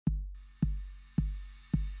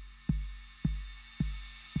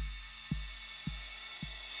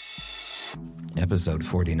episode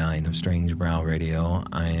 49 of Strange Brow Radio.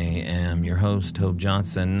 I am your host, Hope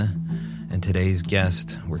Johnson, and today's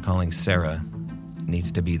guest we're calling Sarah.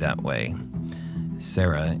 Needs to be that way.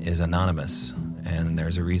 Sarah is anonymous, and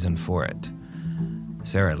there's a reason for it.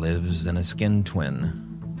 Sarah lives in a skin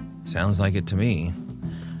twin. Sounds like it to me.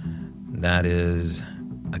 That is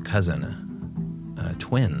a cousin, a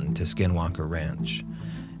twin to Skinwalker Ranch,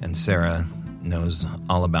 and Sarah knows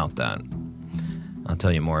all about that. I'll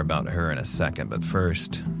tell you more about her in a second, but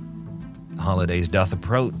first, the holidays doth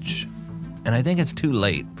approach, and I think it's too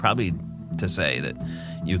late, probably, to say that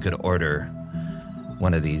you could order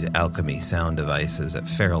one of these alchemy sound devices at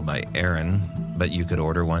Feral by Aaron, but you could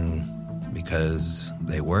order one because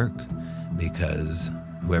they work, because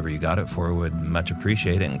whoever you got it for would much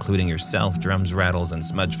appreciate it, including yourself, drums, rattles, and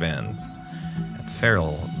smudge fans. At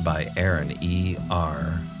Feral by Aaron,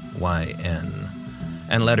 E-R-Y-N.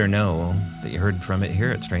 And let her know that you heard from it here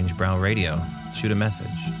at Strange Brow Radio. Shoot a message.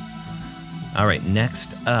 All right,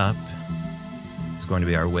 next up is going to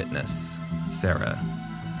be our witness, Sarah,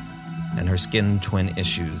 and her skin twin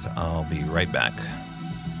issues. I'll be right back.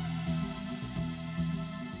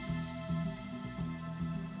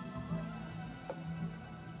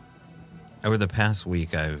 Over the past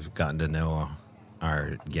week, I've gotten to know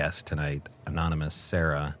our guest tonight, anonymous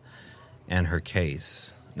Sarah, and her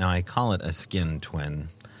case. Now, I call it a skin twin,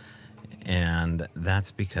 and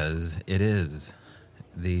that's because it is.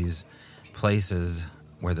 These places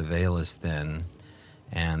where the veil is thin,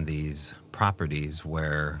 and these properties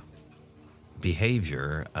where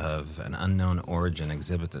behavior of an unknown origin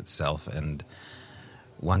exhibits itself and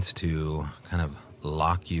wants to kind of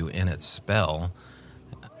lock you in its spell,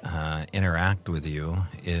 interact with you,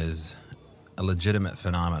 is a legitimate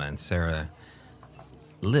phenomenon. Sarah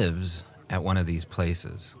lives at one of these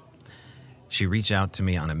places. She reached out to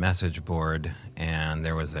me on a message board, and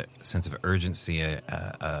there was a sense of urgency,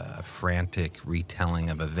 a frantic retelling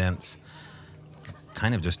of events,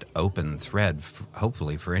 kind of just open thread,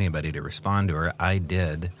 hopefully for anybody to respond to her. I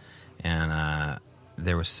did, and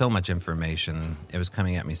there was so much information. It was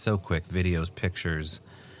coming at me so quick, videos, pictures,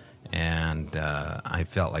 and I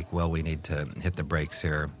felt like, well, we need to hit the brakes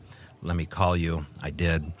here. Let me call you. I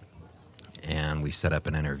did. And we set up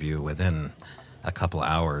an interview within a couple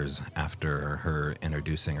hours after her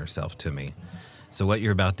introducing herself to me. So what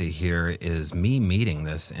you're about to hear is me meeting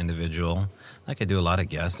this individual. Like I do a lot of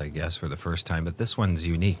guests, I guess, for the first time, but this one's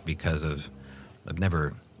unique because I've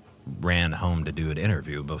never ran home to do an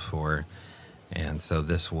interview before, and so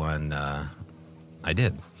this one I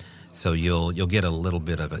did. So you'll get a little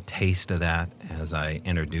bit of a taste of that as I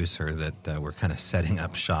introduce her, that we're kind of setting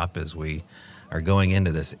up shop as we are going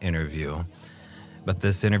into this interview. But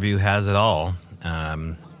this interview has it all.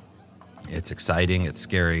 It's exciting, it's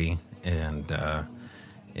scary, and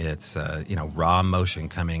it's raw emotion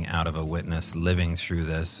coming out of a witness living through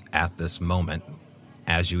this at this moment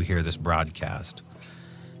as you hear this broadcast.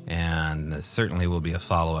 And there certainly will be a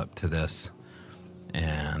follow-up to this,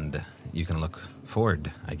 and you can look forward,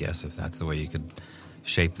 I guess, if that's the way you could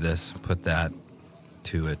shape this, put that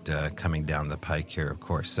to it coming down the pike here, of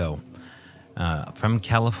course. So from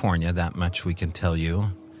California, that much we can tell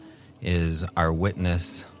you, is our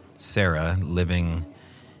witness, Sarah, living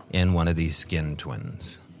in one of these skin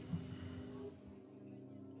twins.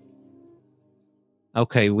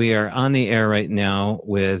 Okay, we are on the air right now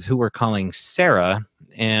with who we're calling Sarah,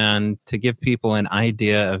 and to give people an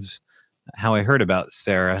idea of how I heard about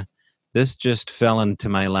Sarah, this just fell into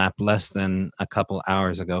my lap less than a couple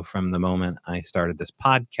hours ago from the moment I started this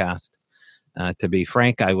podcast. To be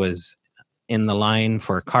frank, I was in the line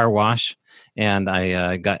for a car wash, and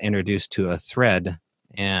I got introduced to a thread,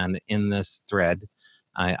 and in this thread,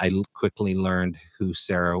 I quickly learned who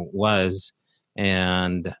Sarah was,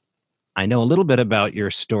 and I know a little bit about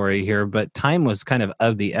your story here, but time was kind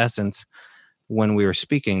of the essence when we were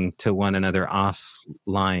speaking to one another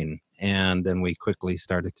offline, and then we quickly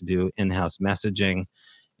started to do in-house messaging,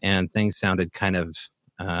 and things sounded kind of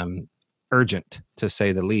urgent, to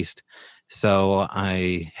say the least. So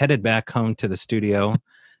I headed back home to the studio,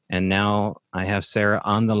 and now I have Sarah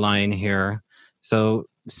on the line here. So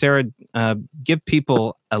Sarah, give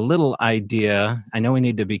people a little idea. I know we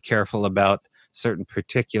need to be careful about certain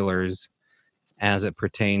particulars as it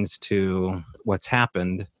pertains to what's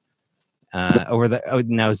happened.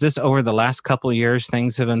 Now, is this over the last couple of years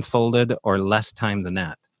things have unfolded, or less time than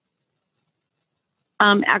that?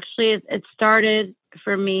 Actually, it started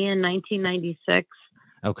for me in 1996.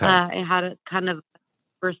 Okay. I had a kind of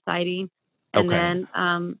first sighting, and then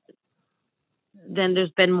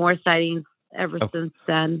there's been more sightings ever Oh, since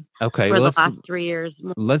then. okay. For Well, the last 3 years.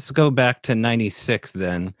 let's go back to 96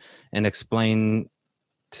 then and explain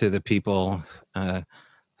to the people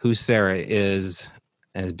who Sarah is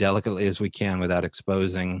as delicately as we can without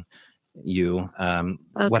exposing you. What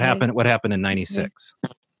Okay. happened? What happened in 96?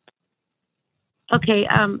 Okay.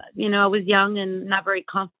 I was young and not very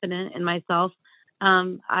confident in myself.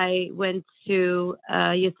 I went to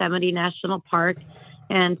Yosemite National Park,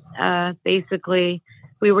 and basically,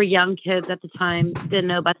 we were young kids at the time, didn't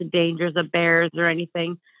know about the dangers of bears or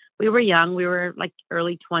anything. We were young, we were like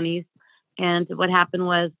early 20s. And what happened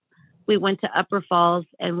was we went to Upper Falls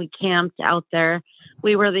and we camped out there.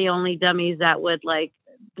 We were the only dummies that would like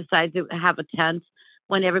decide to have a tent.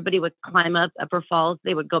 When everybody would climb up Upper Falls,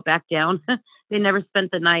 they would go back down. They never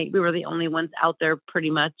spent the night. We were the only ones out there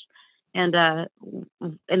pretty much. And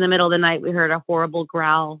in the middle of the night, we heard a horrible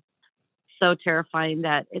growl, so terrifying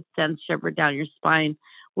that it sends shiver down your spine.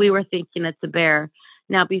 We were thinking it's a bear.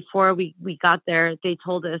 Now, before we got there, they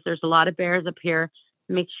told us there's a lot of bears up here.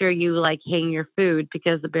 Make sure you like hang your food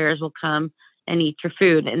because the bears will come and eat your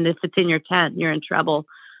food. And if it's in your tent, you're in trouble.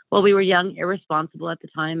 Well, we were young, irresponsible at the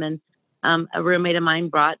time. And a roommate of mine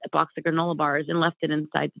brought a box of granola bars and left it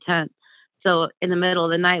inside the tent. So in the middle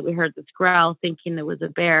of the night, we heard this growl thinking it was a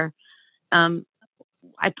bear.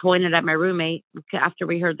 I pointed at my roommate after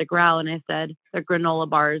we heard the growl and I said, the granola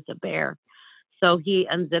bar is a bear. So he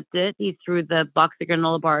unzipped it. He threw the box of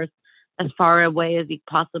granola bars as far away as he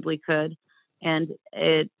possibly could. And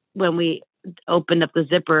when we opened up the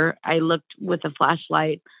zipper, I looked with a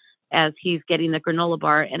flashlight as he's getting the granola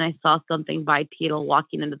bar and I saw something bipedal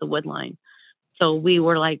walking into the wood line. So we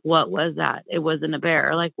were like, what was that? It wasn't a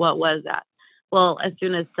bear. Like, what was that? Well, as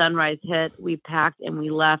soon as sunrise hit, we packed and we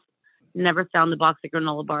left. Never found the box of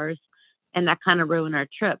granola bars. And that kind of ruined our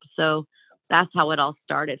trip. So that's how it all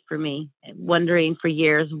started for me, wondering for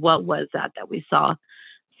years, what was that we saw?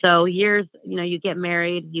 So years, you get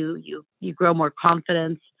married, you grow more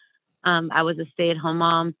confidence. I was a stay-at-home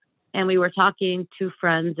mom, and we were talking to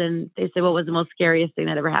friends, and they said, what was the most scariest thing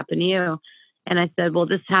that ever happened to you? And I said, well,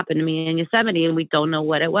 this happened to me in Yosemite, and we don't know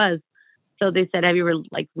what it was. So they said, have you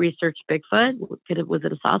ever researched Bigfoot? Was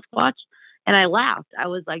it a Sasquatch? And I laughed. I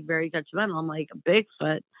was very judgmental. I'm like,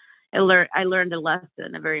 Bigfoot. I learned a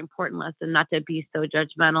lesson, a very important lesson, not to be so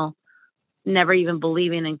judgmental, never even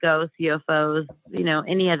believing in ghosts, UFOs,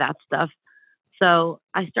 any of that stuff. So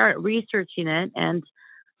I started researching it, and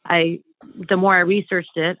the more I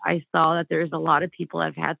researched it, I saw that there's a lot of people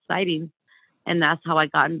that have had sightings, and that's how I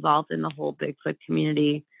got involved in the whole Bigfoot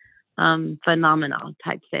community phenomenon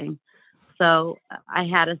type thing. So I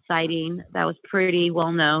had a sighting that was pretty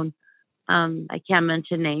well known. I can't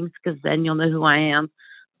mention names because then you'll know who I am,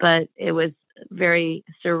 but it was very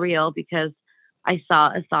surreal because I saw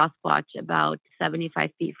a Sasquatch about 75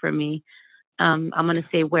 feet from me. I'm going to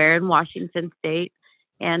say where in Washington State.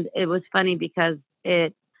 And it was funny because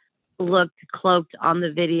it looked cloaked on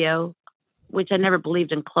the video, which I never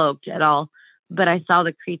believed in cloaked at all. But I saw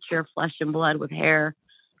the creature, flesh and blood with hair,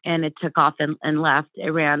 and it took off and left. It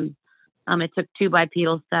ran. It took 2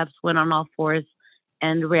 bipedal steps, went on all fours,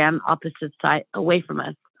 and ran opposite side away from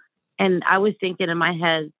us. And I was thinking in my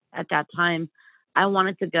head at that time, I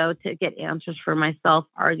wanted to go to get answers for myself.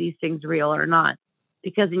 Are these things real or not?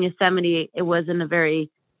 Because in Yosemite, it wasn't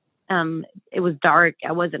it was dark.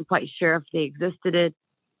 I wasn't quite sure if they existed,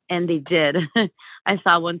 and they did. I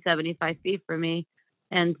saw 175 feet from me,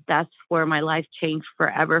 and that's where my life changed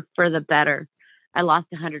forever for the better. I lost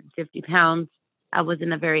 150 pounds. I was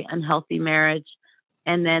in a very unhealthy marriage.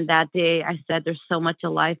 And then that day I said, there's so much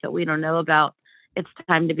of life that we don't know about. It's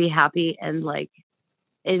time to be happy. And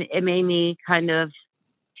it made me kind of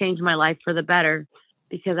change my life for the better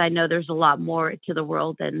because I know there's a lot more to the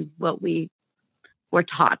world than what we were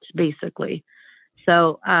taught, basically.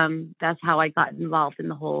 So that's how I got involved in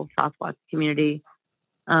the whole Sasquatch community.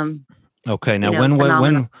 Okay. Now,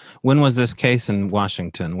 when was this case in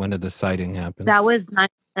Washington? When did the sighting happen? That was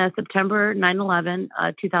September 9/11,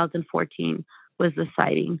 2014 was the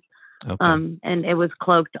sighting. Okay. And it was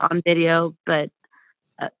cloaked on video, but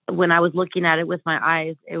when I was looking at it with my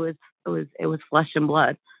eyes, it was flesh and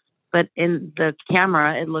blood. But in the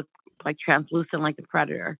camera, it looked like translucent, like a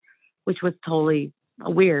predator, which was totally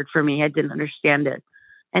weird for me. I didn't understand it.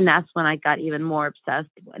 And that's when I got even more obsessed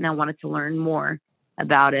and I wanted to learn more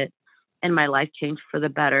about it. And my life changed for the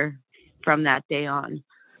better from that day on.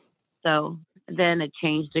 So then it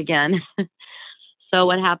changed again. So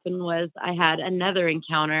what happened was I had another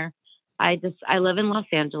encounter. I live in Los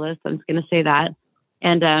Angeles. I'm just going to say that.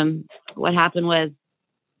 And what happened was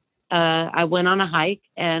I went on a hike,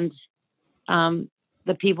 and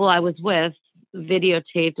the people I was with,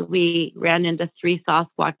 videotaped. We ran into 3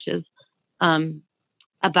 Sasquatches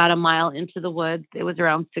about a mile into the woods. It was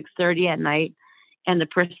around 6:30 at night, and the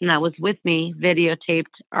person that was with me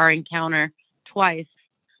videotaped our encounter twice.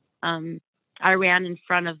 I ran in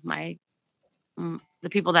front of the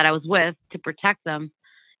people that I was with to protect them,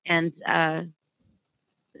 and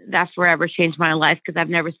that forever changed my life because I've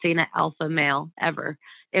never seen an alpha male ever.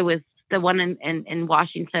 It was the one in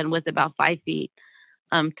Washington was about 5 feet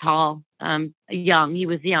tall, young. He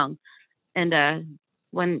was young, and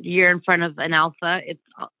when you're in front of an alpha, it's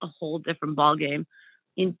a whole different ball game.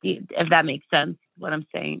 If that makes sense, what I'm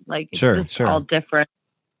saying, like it's just all different.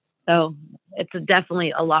 So it's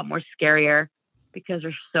definitely a lot more scarier because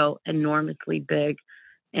they're so enormously big,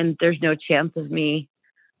 and there's no chance of me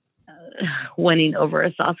winning over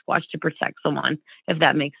a Sasquatch to protect someone, if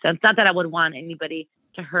that makes sense. Not that I would want anybody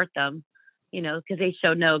to hurt them, because they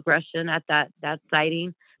showed no aggression at that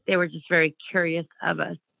sighting. They were just very curious of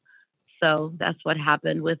us. So that's what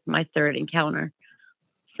happened with my third encounter.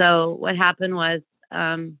 So what happened was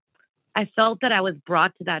I felt that I was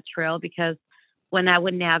brought to that trail because when I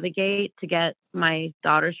would navigate to get my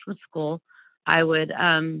daughters from school, I would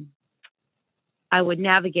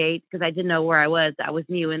navigate because I didn't know where I was. I was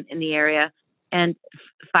new in the area, and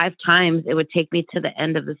 5 times it would take me to the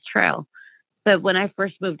end of this trail. But when I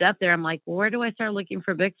first moved up there, I'm like, well, where do I start looking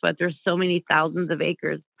for Bigfoot? There's so many thousands of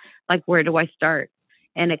acres. Like, where do I start?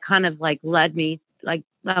 And it kind of like led me like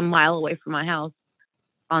a mile away from my house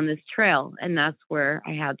on this trail. And that's where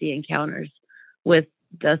I had the encounters with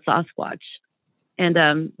the Sasquatch.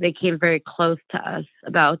 And they came very close to us,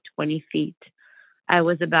 about 20 feet. I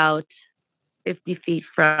was about 50 feet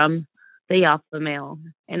from the alpha male,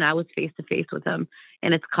 and I was face to face with him,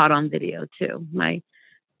 and it's caught on video too.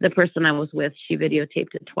 The person I was with, she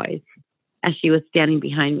videotaped it twice as she was standing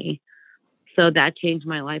behind me. So that changed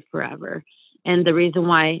my life forever. And the reason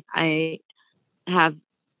why I have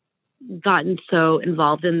gotten so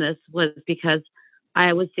involved in this was because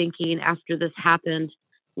I was thinking after this happened,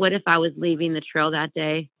 what if I was leaving the trail that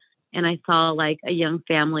day and I saw like a young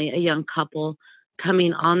family, a young couple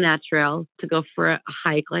coming on that trail to go for a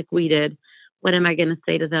hike like we did? What am I going to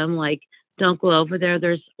say to them? Like, don't go over there.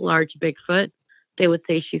 There's large Bigfoot. They would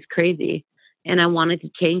say she's crazy. And I wanted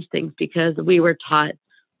to change things because we were taught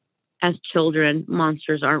as children,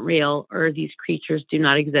 monsters aren't real, or these creatures do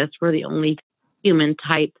not exist. We're the only human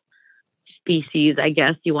type species, I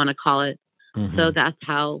guess you want to call it. Mm-hmm. So that's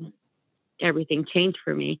how everything changed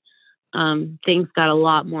for me. Things got a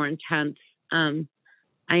lot more intense. I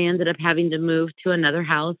ended up having to move to another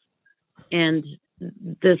house, and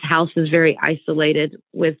this house is very isolated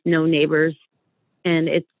with no neighbors, and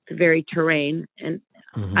it's very terrain, and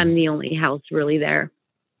mm-hmm. I'm the only house really there.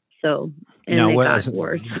 So, and now, it got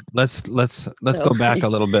worse. Let's go back a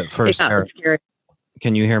little bit first, Sarah. Scary.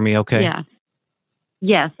 Can you hear me okay? Yeah.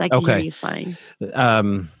 Yes, I can hear you fine.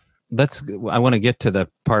 I want to get to the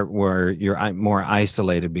part where you're more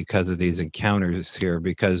isolated because of these encounters here,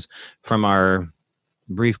 because from our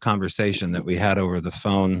brief conversation that we had over the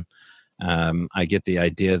phone, I get the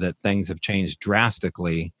idea that things have changed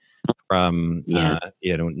drastically from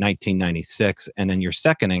 1996, and then your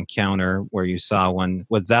second encounter where you saw one,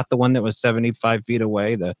 was that the one that was 75 feet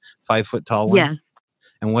away, the 5 foot tall one? Yes.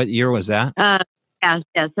 And what year was that? Yes,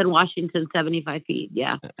 in Washington, 75 feet.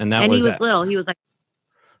 Yeah. And he was little. He was like.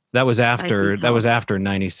 That was after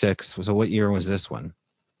 96. So what year was this one?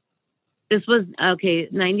 This was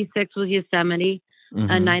 96 was Yosemite. Mm-hmm.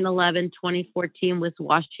 9/11, 2014 was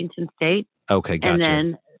Washington State. Okay,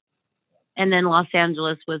 gotcha. And then Los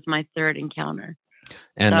Angeles was my third encounter.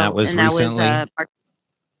 And that was recently?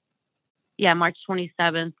 March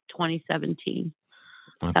 27th, 2017.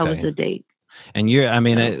 Okay. That was the date. And you're, I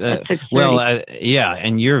mean,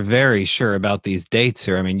 and you're very sure about these dates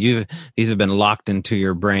here. I mean, these have been locked into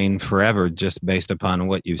your brain forever just based upon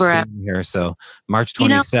what you've seen here. So March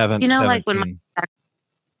 27th, 17. Like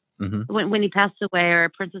when he passed away, or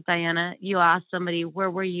Princess Diana, you asked somebody,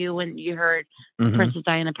 where were you when you heard mm-hmm. Princess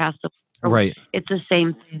Diana passed away? Right. It's the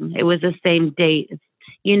same thing. It was the same date.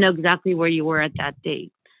 You know exactly where you were at that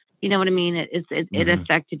date. You know what I mean? It mm-hmm.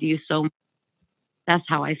 affected you so much. That's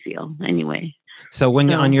how I feel anyway. So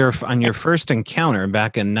on your first encounter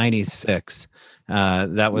back in 96,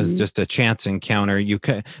 that was mm-hmm. just a chance encounter.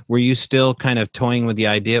 Were you still kind of toying with the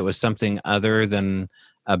idea it was something other than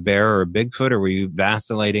a bear or a Bigfoot, or were you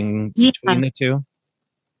vacillating between the two?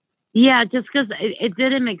 Yeah, just because it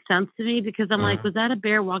didn't make sense to me, because I'm like, was that a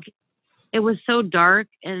bear walking? It was so dark,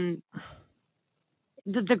 and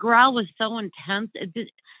the growl was so intense.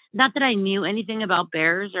 Not that I knew anything about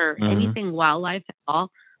bears or mm-hmm. anything wildlife at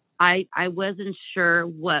all. I wasn't sure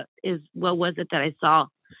what was it that I saw,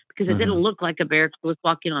 because it didn't look like a bear. It was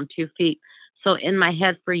walking on 2 feet. So in my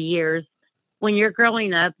head for years, when you're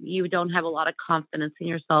growing up, you don't have a lot of confidence in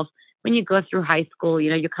yourself. When you go through high school,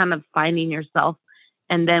 you're kind of finding yourself.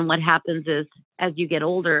 And then what happens is, as you get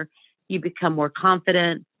older, you become more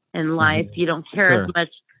confident in life. You don't care as much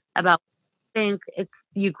about things.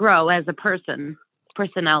 You grow as a person,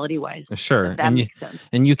 personality wise. Sure. That makes sense.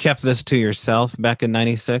 And you kept this to yourself back in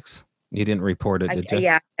 96? You didn't report it, did you?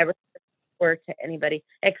 Yeah, I never reported to anybody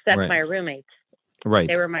except my roommates. Right.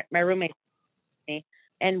 They were my roommates.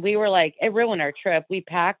 And we were like, it ruined our trip. We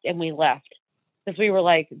packed and we left because we were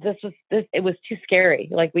like, it was too scary.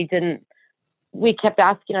 Like we kept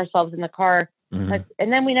asking ourselves in the car, like,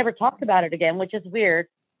 and then we never talked about it again, which is weird.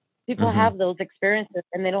 People have those experiences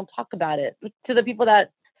and they don't talk about it to the people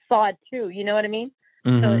that saw it too. You know what I mean?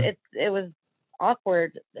 So it was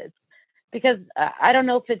awkward because I don't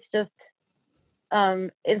know if it's just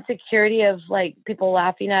insecurity of like people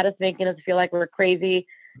laughing at us, making us feel like we're crazy.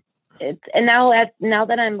 And now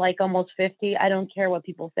that I'm like almost 50, I don't care what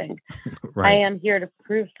people think. I am here to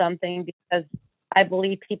prove something because I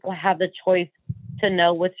believe people have the choice to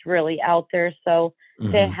know what's really out there. So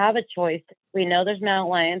they have a choice. We know there's mountain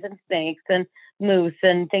lions and snakes and moose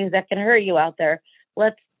and things that can hurt you out there.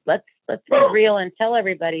 Let's be real and tell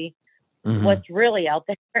everybody what's really out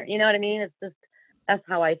there. You know what I mean? It's just, that's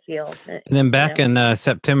how I feel. And then back in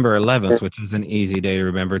September 11th, which was an easy day to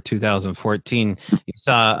remember, 2014, you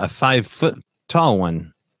saw a 5-foot tall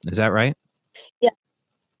one. Is that right? Yeah.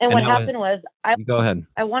 And what happened was, go ahead.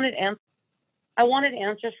 I wanted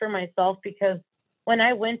answers for myself, because when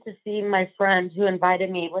I went to see my friend who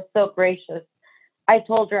invited me, was so gracious. I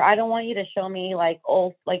told her, I don't want you to show me like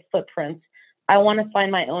old like footprints. I want to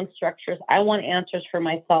find my own structures. I want answers for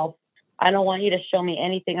myself. I don't want you to show me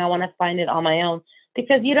anything. I want to find it on my own,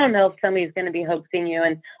 because you don't know if somebody's going to be hoaxing you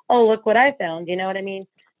and, oh, look what I found. You know what I mean?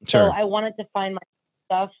 Sure. So I wanted to find my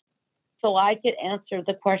stuff so I could answer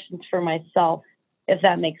the questions for myself, if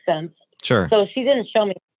that makes sense. Sure. So she didn't show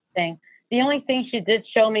me anything. The only thing she did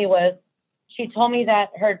show me was, she told me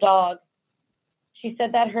that she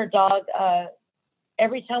said that her dog,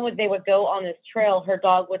 every time they would go on this trail, her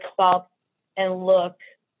dog would stop and look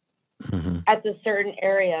at the certain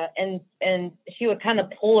area, and she would kind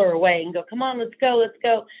of pull her away and go, come on, let's go.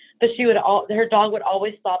 But her dog would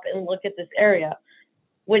always stop and look at this area,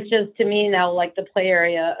 which is to me now like the play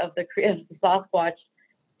area of the Sasquatch.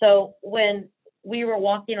 So when we were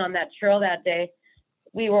walking on that trail that day,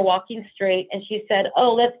 we were walking straight, and she said,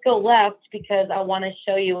 oh, let's go left, because I want to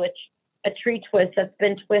show you a tree twist that's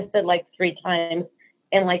been twisted like 3 times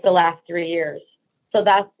in like the last 3 years. So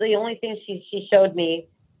that's the only thing she showed me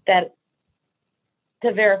that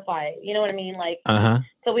to verify, you know what I mean? Like,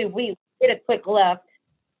 so we did a quick left.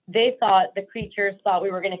 The creatures thought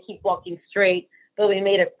we were going to keep walking straight, but we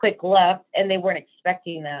made a quick left, and they weren't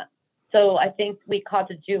expecting that. So I think we caught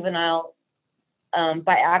the juvenile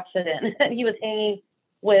by accident. He was hanging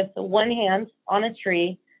with one hand on a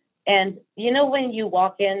tree. And you know, when you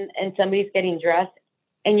walk in and somebody's getting dressed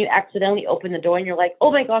and you accidentally open the door and you're like,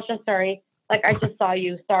 oh my gosh, I'm sorry. Like, I just saw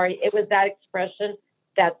you. Sorry. It was that expression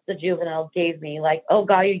that the juvenile gave me. Like, oh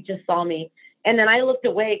God, you just saw me. And then I looked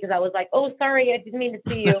away because I was like, oh, sorry, I didn't mean to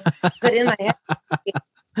see you. But in my head,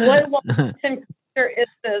 what Washington creature is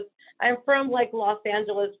this? I'm from like Los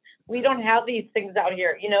Angeles. We don't have these things out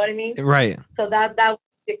here. You know what I mean? Right. So that was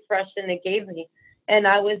the expression it gave me. And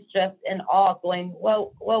I was just in awe, going,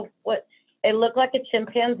 whoa, what? It looked like a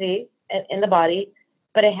chimpanzee in the body,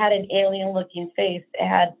 but it had an alien-looking face. It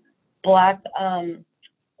had black,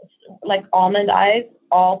 like almond eyes,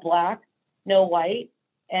 all black, no white,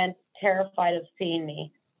 and terrified of seeing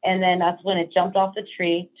me. And then that's when it jumped off the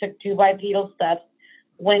tree, took 2 bipedal steps,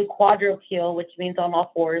 went quadrupedal, which means on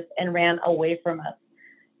all 4s, and ran away from us.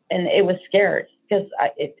 And it was scared because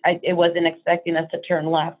it wasn't expecting us to turn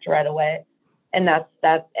left right away. And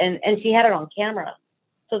and she had it on camera.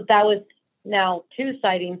 So that was now 2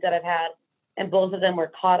 sightings that I've had, and both of them were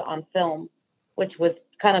caught on film, which was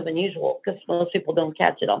kind of unusual because most people don't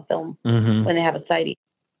catch it on film when they have a sighting.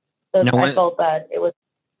 So I felt that it was.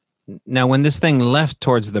 Now, when this thing left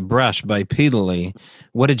towards the brush bipedally,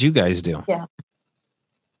 what did you guys do? Yeah.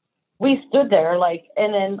 We stood there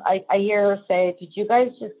and then I hear her say, did you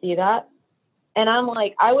guys just see that? And I'm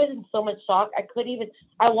like, I was in so much shock.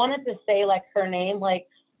 I wanted to say like her name, I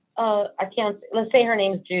can't, let's say her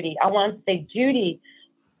name's Judy. I wanted to say, Judy,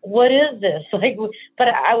 what is this? But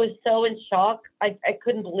I was so in shock. I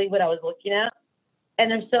couldn't believe what I was looking at. And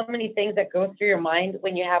there's so many things that go through your mind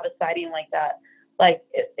when you have a sighting like that. Like,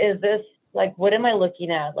 is this, what am I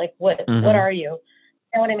looking at? What are you?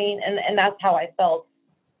 know what I mean? And that's how I felt.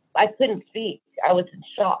 I couldn't speak. I was in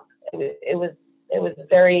shock. It was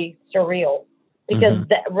very surreal because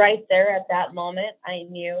right there at that moment, I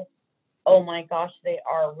knew, oh my gosh, they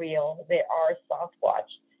are real. They are Sasquatch.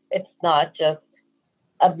 It's not just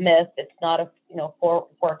a myth. It's not a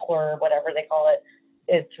folklore or whatever they call it.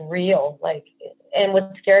 It's real. Like, and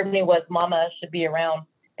what scared me was Mama should be around,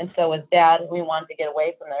 and so was Dad. We wanted to get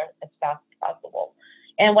away from there as fast as possible.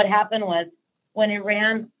 And what happened was when it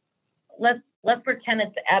ran, let's pretend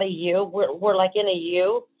it's at a U. We're like in a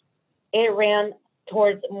U. It ran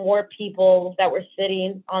towards more people that were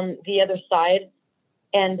sitting on the other side,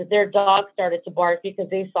 and their dogs started to bark because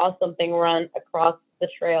they saw something run across the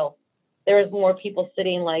trail. There was more people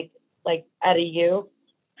sitting like at a U,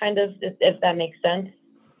 kind of, if that makes sense.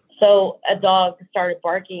 So a dog started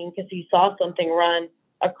barking because he saw something run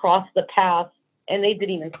across the path, and they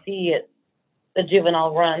didn't even see it, the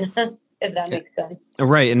juvenile run, if that makes sense.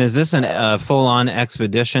 Right. And is this a full-on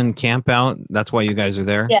expedition camp out? That's why you guys are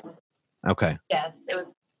there? Yeah. Okay. Yes.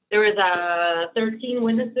 There was 13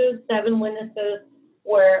 witnesses, 7 witnesses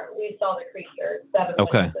where we saw the creature, 7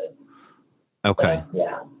 witnesses. Okay. So,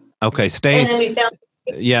 yeah. Okay. Stay. And then we found.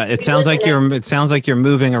 Yeah, it sounds like you're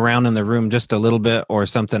moving around in the room just a little bit, or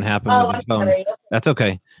something happened with the phone. Sorry. That's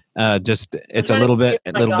okay. It's a little bit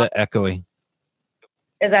echoey.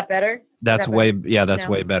 Is that better? That's way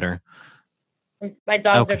better. My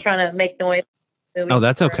dogs are trying to make noise. Oh,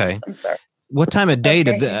 that's okay. I'm sorry. What time of day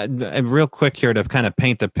real quick here to kind of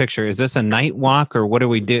paint the picture? Is this a night walk, or what do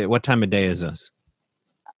we do? What time of day is this?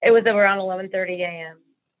 It was around 11:30 a.m.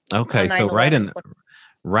 Okay, so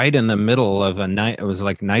right in the middle of a night. It was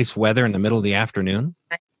like nice weather in the middle of the afternoon.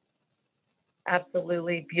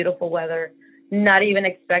 Absolutely beautiful weather. Not even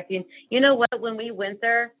expecting. You know what? When we went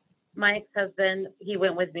there, my ex-husband, he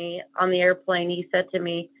went with me on the airplane. He said to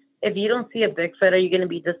me, "If you don't see a Bigfoot, are you going to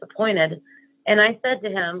be disappointed?" And I said to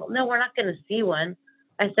him, "No, we're not going to see one."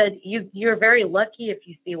 I said, "You're very lucky if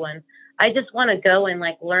you see one. I just want to go and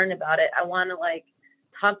like learn about it. I want to like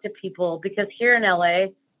talk to people, because here in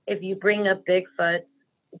LA, if you bring up Bigfoot,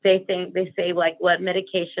 they say like, what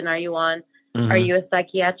medication are you on? Are you a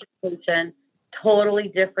psychiatric patient? Totally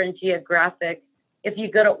different geographic. If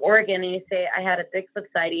you go to Oregon and you say, I had a Bigfoot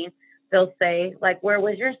sighting, they'll say like, where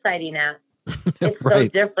was your sighting at? It's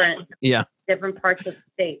Right. so different. Yeah. Different parts of the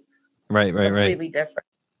state. Right. Completely different.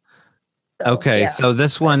 So, okay. yeah. So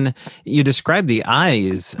this one, you described the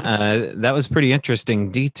eyes. That was pretty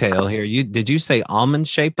interesting detail here. Did you say almond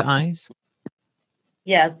shaped eyes?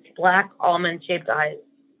 Yes. Black almond shaped eyes.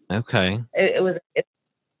 Okay. It was,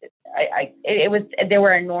 they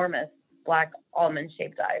were enormous black almond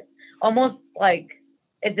shaped eyes. Almost like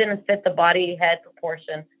it didn't fit the body head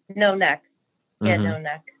proportion. No neck. Yeah, no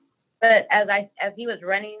neck. But as he was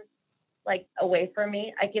running like away from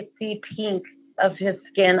me, I could see pink of his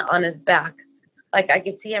skin on his back. Like I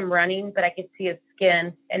could see him running, but I could see his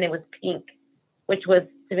skin and it was pink, which was,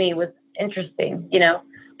 to me, was interesting,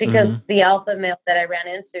 because the alpha male that I ran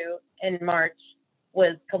into in March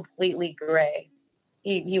was completely gray.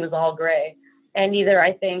 He was all gray. And either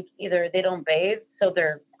they don't bathe, so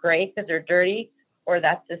they're gray because they're dirty, or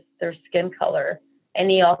that's just their skin color. And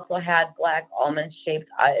he also had black almond shaped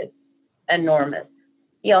eyes, enormous.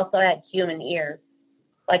 He also had human ears,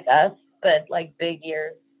 like us, but like big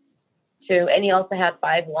ears too. And he also had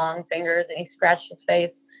 5 long fingers, and he scratched his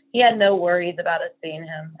face. He had no worries about us seeing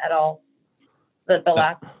him at all. The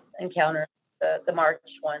last encounter, the March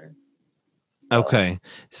one. Okay.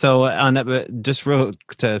 So just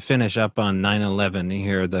to finish up on 9/11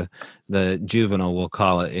 here, the juvenile, we'll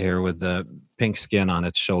call it here, with the pink skin on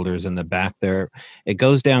its shoulders and the back there, it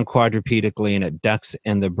goes down quadrupedically and it ducks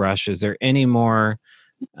in the brush. Is there any more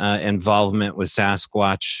involvement with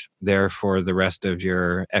Sasquatch there for the rest of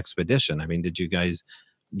your expedition? I mean, did you guys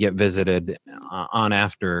get visited on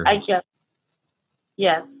after?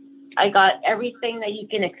 Yes. I got everything that you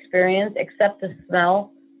can experience except the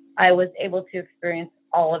smell. I was able to experience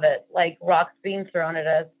all of it, like rocks being thrown at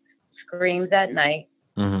us, screams at night,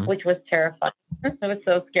 which was terrifying. It was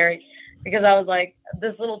so scary because I was like,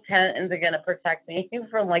 this little tent isn't going to protect me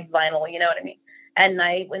from like vinyl, you know what I mean? At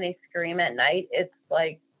night, when they scream at night, it's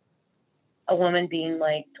like a woman being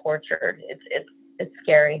like tortured. It's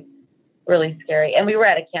scary, really scary. And we were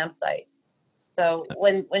at a campsite. So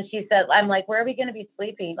when she said, I'm like, where are we going to be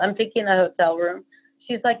sleeping? I'm thinking a hotel room.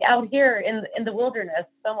 She's like, out here in the wilderness.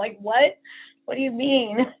 So I'm like, what? What do you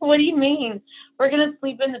mean? What do you mean? We're going to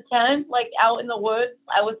sleep in the tent, like out in the woods?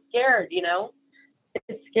 I was scared,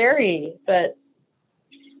 It's scary, but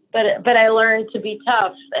I learned to be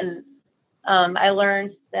tough, and I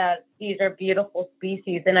learned that these are beautiful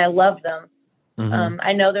species and I love them. Mm-hmm.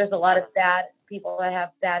 I know there's a lot of bad people that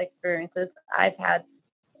have bad experiences. I've had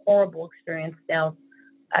horrible experience. Now,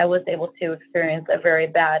 I was able to experience a very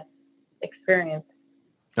bad experience.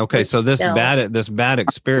 Okay, so this now, bad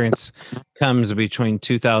experience comes between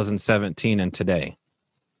 2017 and today.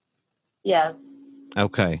 yes.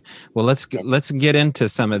 Okay. Well, let's get into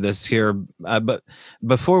some of this here. But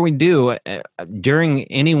before we do, during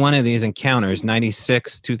any one of these encounters,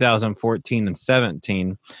 96, 2014, and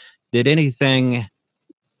 17, did anything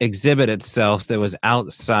exhibit itself that was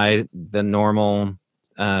outside the normal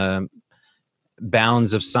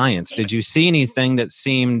bounds of science? Did you see anything that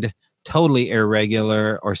seemed totally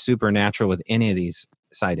irregular or supernatural with any of these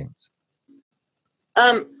sightings?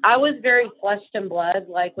 I was very flesh and blood.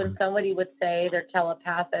 Like when somebody would say they're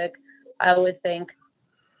telepathic, I would think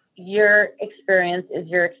your experience is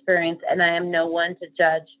your experience, and I am no one to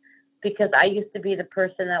judge, because I used to be the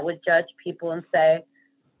person that would judge people and say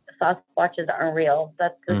Sasquatches aren't real.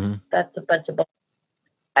 That's a bunch of bullshit.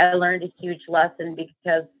 I learned a huge lesson,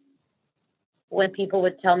 because when people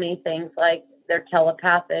would tell me things like they're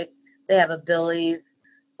telepathic, they have abilities.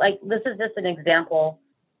 Like, this is just an example.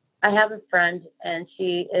 I have a friend, and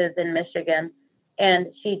she is in Michigan, and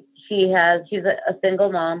she's a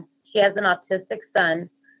single mom. She has an autistic son,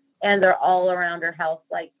 and they're all around her house,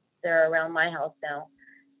 like they're around my house now.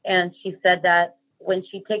 And she said that when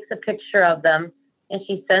she takes a picture of them and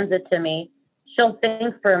she sends it to me, she'll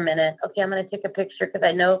think for a minute, okay, I'm going to take a picture because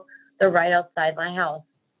I know they're right outside my house.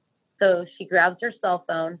 So she grabs her cell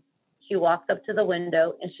phone, she walks up to the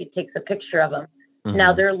window, and she takes a picture of them. Mm-hmm.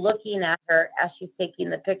 Now they're looking at her as she's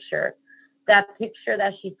taking the picture. That picture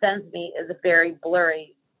that she sends me is very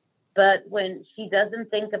blurry. But when she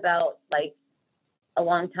doesn't think about, like, a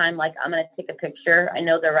long time, like, I'm going to take a picture, I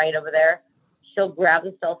know they're right over there, she'll grab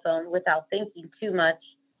the cell phone without thinking too much,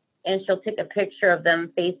 and she'll take a picture of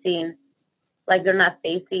them facing, like they're not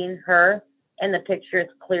facing her, and the picture is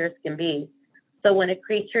clear as can be. So when a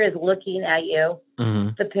creature is looking at you,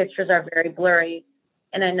 the pictures are very blurry.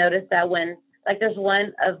 And I noticed that when, like, there's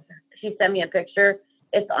one of, she sent me a picture,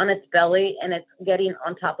 it's on its belly and it's getting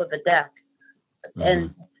on top of a deck.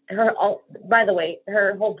 And by the way,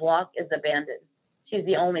 her whole block is abandoned. She's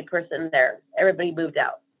the only person there. Everybody moved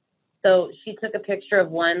out. So she took a picture of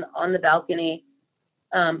one on the balcony,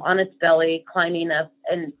 on its belly, climbing up,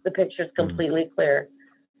 and the picture's completely clear.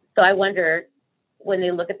 So I wonder, when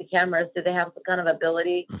they look at the cameras, do they have some kind of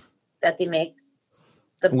ability that they make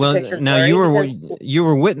the pictures now blurry? you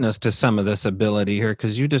were witness to some of this ability here,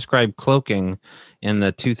 because you described cloaking in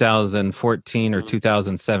the 2014 or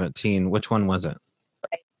 2017. Which one was it?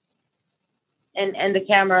 And the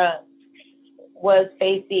camera was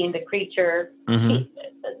facing the creature.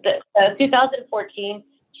 2014,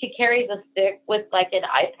 she carries a stick with like an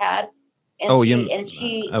iPad, and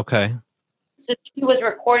okay. So she was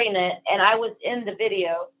recording it, and I was in the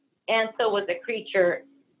video, and so was the creature.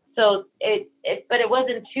 So but it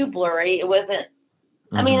wasn't too blurry. It wasn't.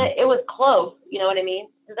 I mean, it was close. You know what I mean?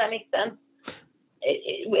 Does that make sense?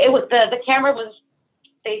 It was the camera was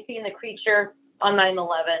facing the creature on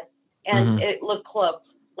 9/11, and it looked close,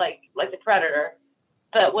 like the predator.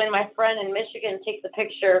 But when my friend in Michigan takes a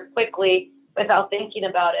picture quickly without thinking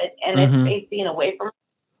about it, and it's facing away from her,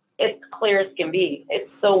 it's clear as can be.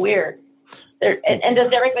 It's so weird. And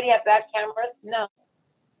does everybody have bad cameras? No.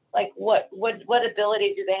 Like, what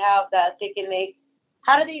ability do they have that they can make?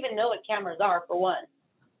 How do they even know what cameras are, for one?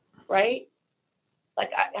 Right?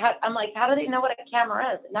 Like, I'm like, how do they know what a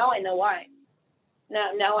camera is? Now I know why.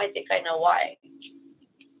 Now I think I know why.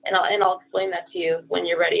 And I'll explain that to you when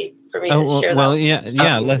you're ready for me to share well, that.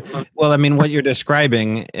 Yeah. Well, I mean, what you're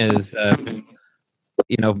describing is,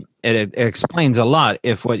 it explains a lot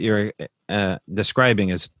if what you're describing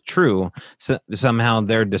is true. So somehow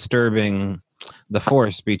they're disturbing the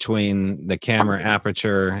force between the camera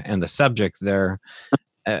aperture and the subject there.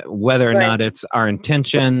 Whether or not it's our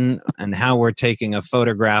intention and how we're taking a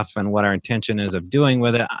photograph and what our intention is of doing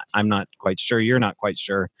with it, I'm not quite sure. You're not quite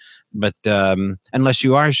sure. But unless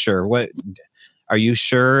you are sure, are you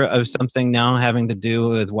sure of something now having to do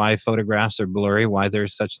with why photographs are blurry, why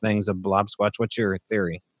there's such things as blob squatch? What's your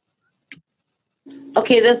theory?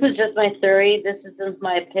 Okay, this is just my theory. This isn't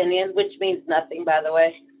my opinion, which means nothing, by the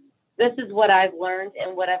way. This is what I've learned,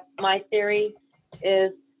 and my theory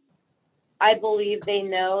is, I believe they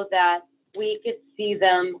know that we could see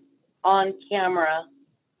them on camera.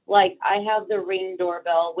 Like, I have the Ring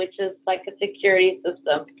doorbell, which is like a security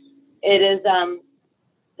system. It is,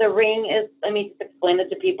 the Ring is, let me just explain it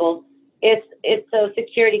to people. It's a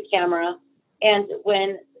security camera. And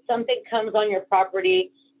when something comes on your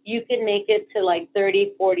property, you can make it to like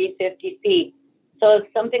 30, 40, 50 feet. So if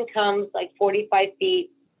something comes like 45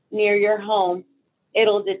 feet near your home,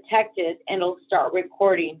 it'll detect it and it'll start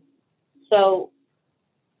recording. So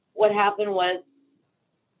what happened was,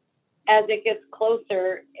 as it gets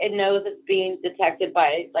closer, it knows it's being detected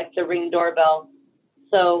by like the Ring doorbell.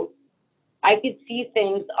 So I could see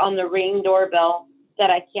things on the Ring doorbell that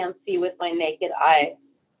I can't see with my naked eye.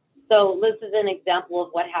 So this is an example of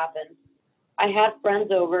what happened. I had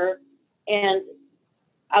friends over and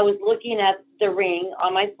I was looking at the Ring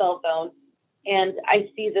on my cell phone and I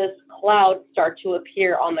see this cloud start to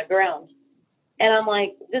appear on the ground. And I'm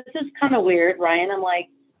like, this is kind of weird, Ryan. I'm like,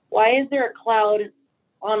 why is there a cloud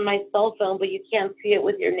on my cell phone, but you can't see it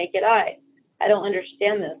with your naked eye? I don't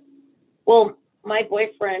understand this. Well, my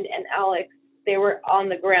boyfriend and Alex, they were on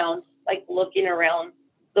the ground, like looking around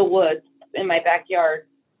the woods in my backyard.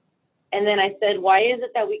 And then I said, why is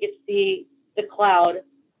it that we could see the cloud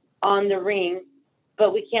on the Ring,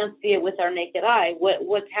 but we can't see it with our naked eye?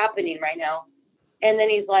 What's happening right now? And then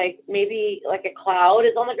he's like, maybe like a cloud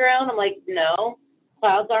is on the ground. I'm like, no,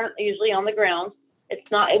 clouds aren't usually on the ground.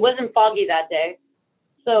 It wasn't foggy that day.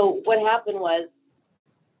 So what happened was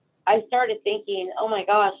I started thinking, oh my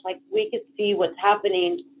gosh, like we could see what's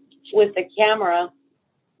happening with the camera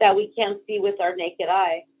that we can't see with our naked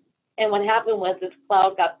eye. And what happened was this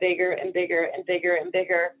cloud got bigger and bigger and bigger and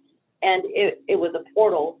bigger. And it was a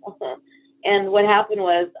portal. And what happened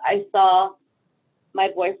was I saw my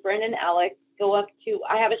boyfriend and Alex go up to,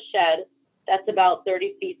 I have a shed that's about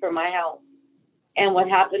 30 feet from my house. And what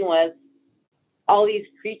happened was all these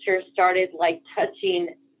creatures started like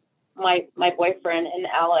touching my boyfriend and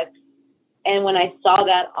Alex. And when I saw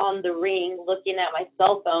that on the Ring, looking at my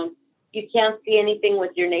cell phone, you can't see anything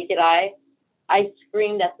with your naked eye. I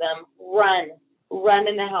screamed at them, run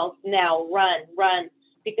in the house now, run,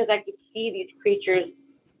 because I could see these creatures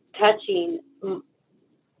touching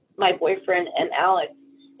my boyfriend and Alex.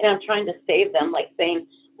 And I'm trying to save them, like saying,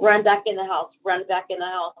 run back in the house, run back in the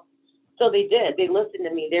house. So they did. They listened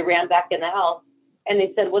to me. They ran back in the house and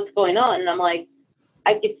they said, what's going on? And I'm like,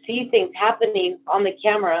 I could see things happening on the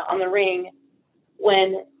camera, on the Ring,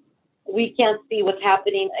 when we can't see what's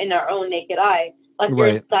happening in our own naked eye, like you're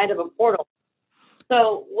inside of a portal.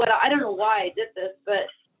 So I don't know why I did this, but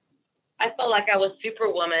I felt like I was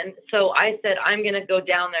Superwoman. So I said, I'm going to go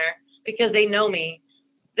down there because they know me.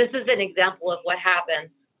 This is an example of what happened.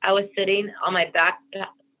 I was sitting on my back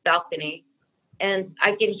balcony and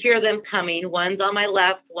I could hear them coming. One's on my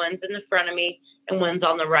left, one's in the front of me, and one's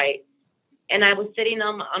on the right. And I was sitting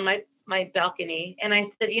on my balcony and I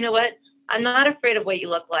said, you know what? I'm not afraid of what you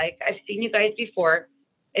look like. I've seen you guys before.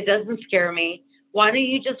 It doesn't scare me. Why don't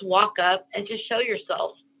you just walk up and just show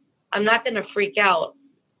yourself? I'm not going to freak out.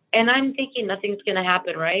 And I'm thinking nothing's going to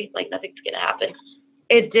happen, right? Like nothing's going to happen.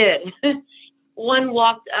 It did. One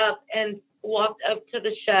walked up to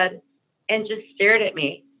the shed and just stared at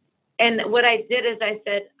me. And what I did is I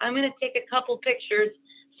said, I'm going to take a couple pictures.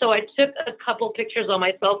 So I took a couple pictures on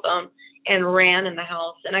my cell phone and ran in the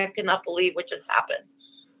house. And I could not believe what just happened.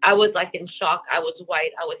 I was like in shock. I was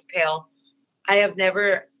white. I was pale. I have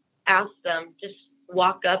never asked them, just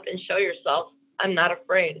walk up and show yourself. I'm not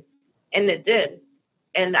afraid. And it did.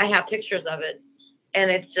 And I have pictures of it. And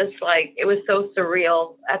it's just like, it was so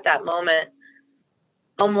surreal at that moment.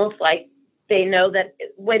 Almost like they know that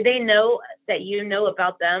when they know that you know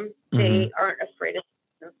about them, they aren't afraid of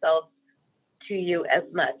themselves to you as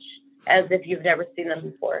much as if you've never seen them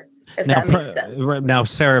before. If that makes sense. Now,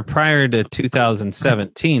 Sarah, prior to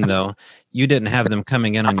 2017, though, you didn't have them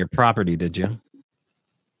coming in on your property, did you?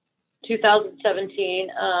 2017,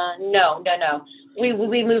 no.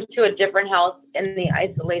 We moved to a different house in the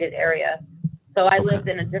isolated area. So I lived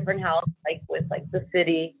in a different house, like with like the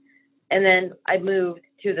city, and then I moved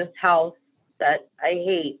to this house that I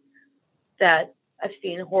hate. That I've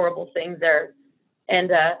seen horrible things there,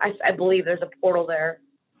 and I believe there's a portal there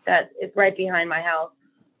that is right behind my house.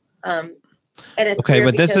 And it's okay,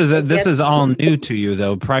 but this is all new to you,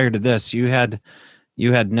 though. Prior to this, you had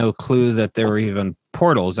no clue that there were even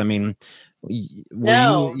portals. I mean,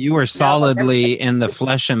 you were solidly in the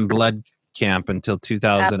flesh and blood camp until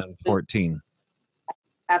 2014.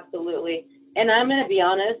 Absolutely. And I'm going to be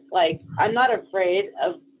honest, like, I'm not afraid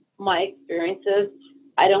of my experiences.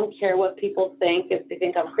 I don't care what people think. If they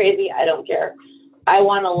think I'm crazy, I don't care. I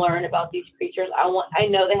want to learn about these creatures. I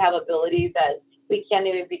know they have abilities that we can't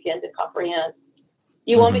even begin to comprehend.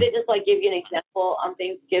 You want me to just like give you an example? On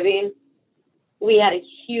Thanksgiving, we had a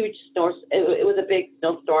huge snowstorm. It was a big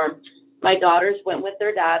snowstorm. My daughters went with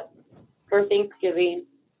their dad for Thanksgiving.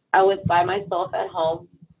 I was by myself at home,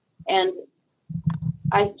 and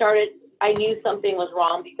I knew something was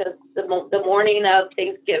wrong because the morning of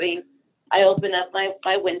Thanksgiving, I open up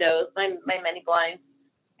my windows, my many blinds,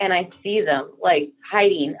 and I see them like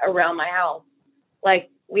hiding around my house. Like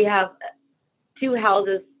we have two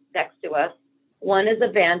houses next to us. One is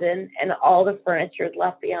abandoned and all the furniture is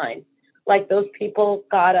left behind. Like those people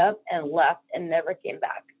got up and left and never came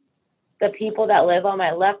back. The people that live on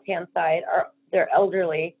my left-hand side they're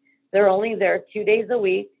elderly. They're only there 2 days a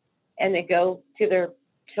week, and they go to their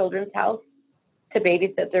children's house to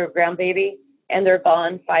babysit their grandbaby, and they're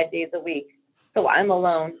gone 5 days a week. So I'm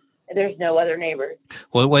alone. There's no other neighbors.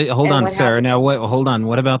 Well, wait, hold on, Sarah. Now, hold on.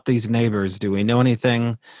 What about these neighbors? Do we know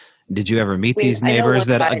anything? Did you ever meet these neighbors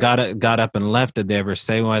that got up and left? Did they ever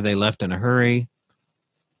say why they left in a hurry?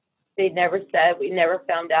 They never said. We never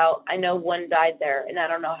found out. I know one died there, and I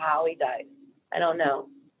don't know how he died. I don't know.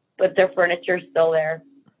 But their furniture's still there.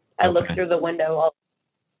 I looked through the window.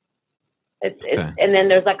 And then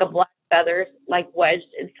there's like a black feather like wedged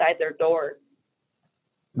inside their door.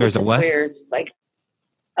 There's a what? Weird, like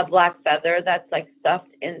a black feather that's like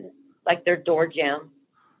stuffed in like their door jamb.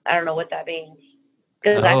 I don't know what that means.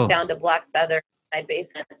 Because I found a black feather in my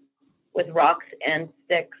basement with rocks and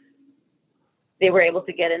sticks. They were able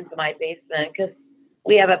to get into my basement because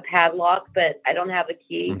we have a padlock, but I don't have a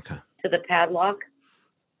key to the padlock.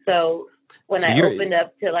 So when I opened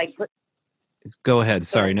up to like put... Go ahead.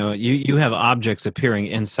 Sorry. No, you have objects appearing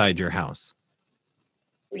inside your house.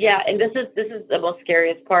 Yeah, and this is the most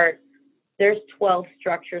scariest part. There's 12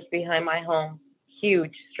 structures behind my home.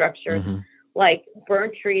 Huge structures. Mm-hmm. Like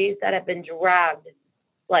burnt trees that have been dragged.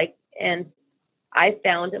 Like, and I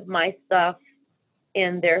found my stuff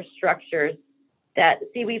in their structures.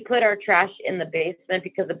 We put our trash in the basement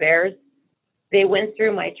because the bears, they went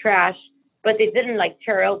through my trash, but they didn't like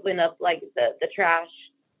tear open up like the trash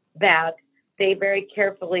bag. They very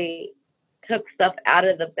carefully took stuff out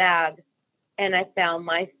of the bag, and I found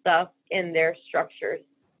my stuff in their structures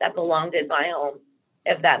that belonged in my home,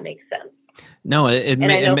 if that makes sense. No,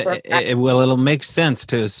 it'll make sense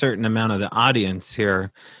to a certain amount of the audience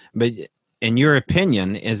here, but in your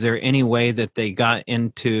opinion, is there any way that they got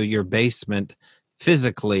into your basement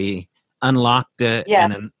physically, unlocked it?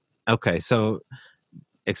 Yeah. Okay, so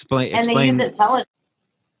explain. And they use intelligence.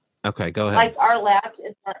 Okay, go ahead. Like our latch,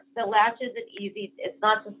 the latch isn't easy. It's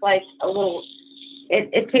not just like a little.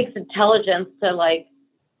 It takes intelligence to like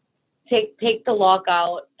take the lock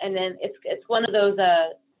out, and then it's one of those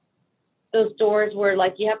doors where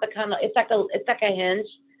like you have to kind of it's like a hinge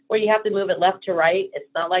where you have to move it left to right. It's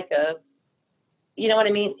not like you know what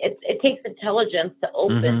I mean? It takes intelligence to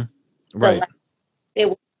open. Mm-hmm. Right. They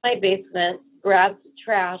went to my basement, grabbed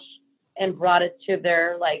trash, and brought it to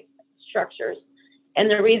their like structures. And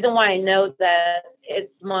the reason why I know that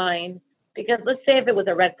it's mine, because let's say if it was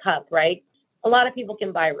a red cup, right? A lot of people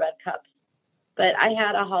can buy red cups, but I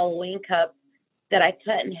had a Halloween cup that I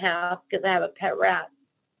cut in half because I have a pet rat.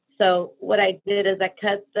 So what I did is I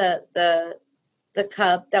cut the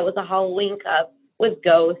cup that was a Halloween cup with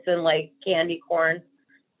ghosts and like candy corn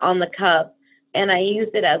on the cup, and I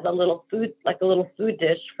used it as a little food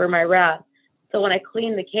dish for my rat. So when I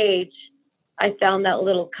cleaned the cage, I found that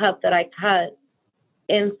little cup that I cut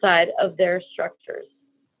inside of their structures.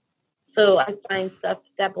 So I find stuff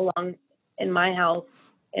that belongs in my house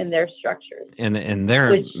in their structures. And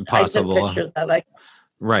they're possible. I took pictures of.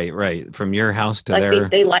 Right. From your house to like their.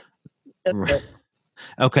 They like.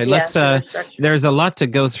 Okay, let's. There's a lot to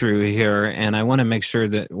go through here, and I want to make sure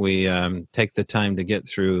that we take the time to get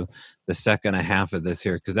through the second half of this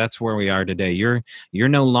here, because that's where we are today. You're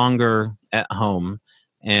no longer at home,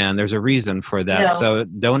 and there's a reason for that. No. So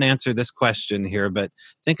don't answer this question here, but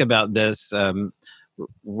think about this.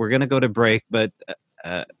 We're going to go to break, but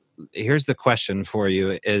here's the question for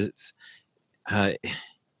you: is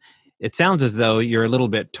it sounds as though you're a little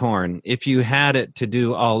bit torn. If you had it to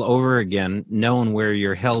do all over again, knowing where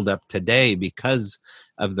you're held up today because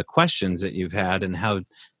of the questions that you've had and how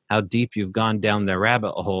deep you've gone down the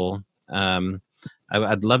rabbit hole,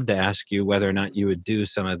 I'd love to ask you whether or not you would do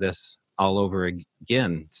some of this all over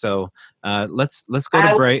again. So let's go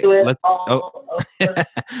to break.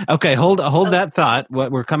 Okay, hold that thought.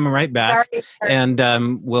 We're coming right back. Sorry.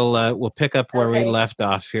 And we'll pick up where we left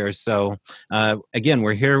off here. So again,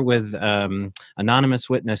 we're here with anonymous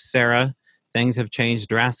witness Sarah. Things have changed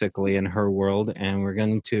drastically in her world, and we're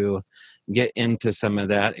going to get into some of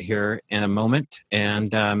that here in a moment.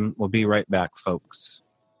 And we'll be right back, folks.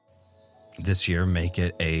 This year, make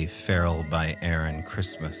it a Feral by Aaron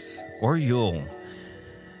Christmas or Yule.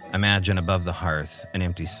 Imagine above the hearth an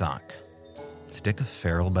empty sock. Stick a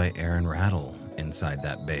Feral by Aaron rattle inside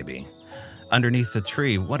that baby. Underneath the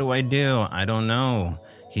tree, what do? I don't know.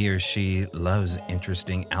 He or she loves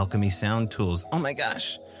interesting alchemy sound tools. Oh my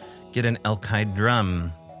gosh. Get an elk hide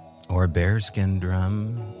drum, or a bearskin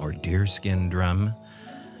drum, or deerskin drum,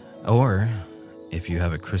 or if you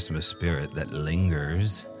have a Christmas spirit that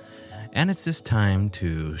lingers, and it's just time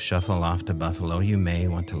to shuffle off to Buffalo, you may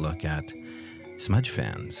want to look at Smudge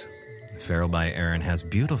Fans. Feral by Aaron has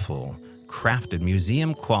beautiful, crafted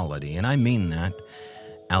museum quality, and I mean that,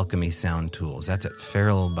 alchemy sound tools. That's at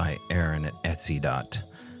Feral by Aaron at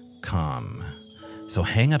Etsy.com. So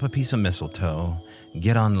hang up a piece of mistletoe,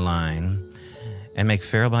 get online, and make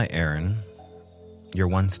Feral by Aaron your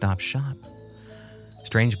one-stop shop.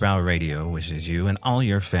 Strange Brow Radio wishes you and all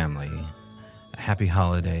your family a happy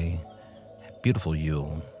holiday, beautiful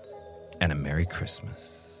Yule, and a Merry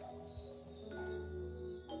Christmas.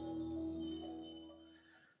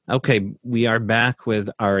 Okay, we are back with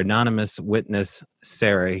our anonymous witness,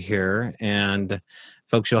 Sarah, here. And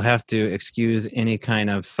folks, you'll have to excuse any kind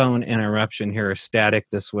of phone interruption here or static.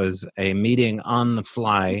 This was a meeting on the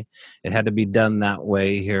fly. It had to be done that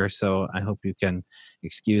way here. So I hope you can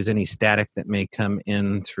excuse any static that may come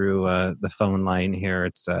in through the phone line here.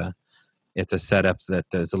 It's a setup that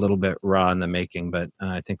is a little bit raw in the making, but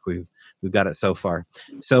I think we've got it so far.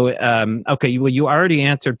 So, okay, well, you already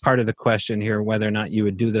answered part of the question here, whether or not you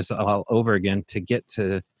would do this all over again to get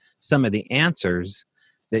to some of the answers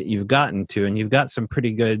that you've gotten to, and you've got some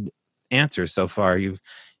pretty good answers so far. You've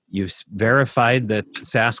verified that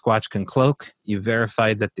Sasquatch can cloak. You've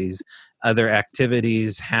verified that these other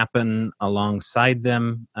activities happen alongside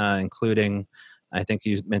them, including, I think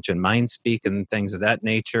you mentioned mind speak and things of that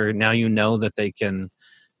nature. Now you know that they can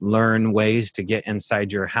learn ways to get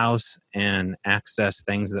inside your house and access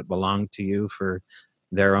things that belong to you for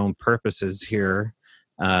their own purposes here.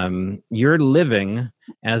 You're living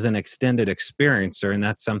as an extended experiencer, and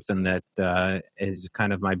that's something that is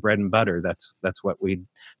kind of my bread and butter. That's what we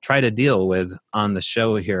try to deal with on the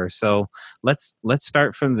show here. So let's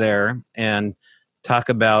start from there and talk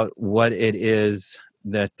about what it is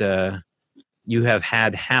that you have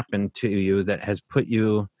had happen to you that has put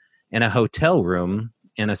you in a hotel room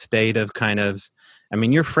in a state of kind of, I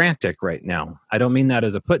mean, you're frantic right now. I don't mean that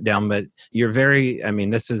as a put down, but you're very, I mean,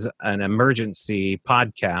 this is an emergency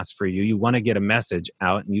podcast for you. You want to get a message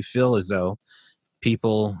out and you feel as though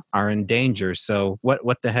people are in danger. So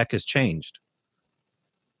what the heck has changed?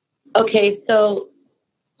 Okay, so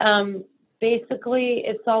basically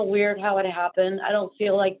it's all weird how it happened. I don't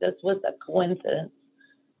feel like this was a coincidence.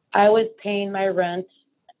 I was paying my rent.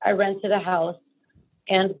 I rented a house,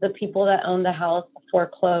 and the people that owned the house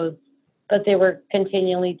foreclosed, but they were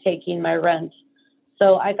continually taking my rent.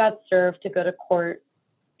 So I got served to go to court,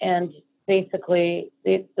 and basically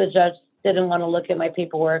the judge didn't want to look at my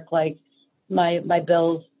paperwork, like my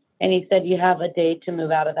bills, and he said, you have a day to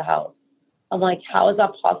move out of the house. I'm like, how is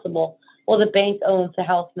that possible? Well, the bank owns the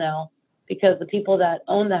house now because the people that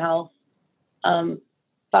own the house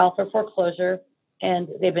filed for foreclosure, and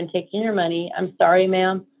they've been taking your money. I'm sorry,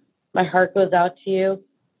 ma'am. My heart goes out to you,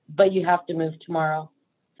 but you have to move tomorrow.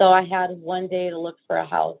 So I had one day to look for a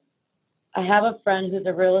house. I have a friend who's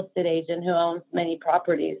a real estate agent who owns many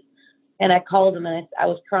properties. And I called him and I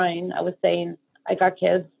was crying. I was saying, I got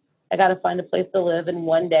kids. I got to find a place to live in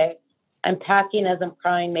one day. I'm packing as I'm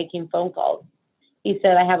crying, making phone calls. He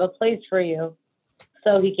said, I have a place for you.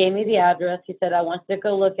 So he gave me the address. He said, I want you to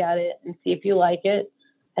go look at it and see if you like it.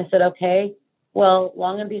 I said, okay. Well,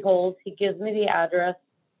 long and behold, he gives me the address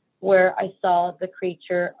where I saw the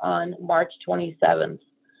creature on March 27th,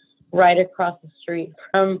 right across the street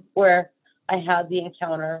from where I had the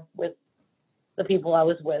encounter with the people I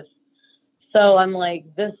was with. So I'm like,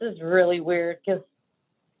 this is really weird because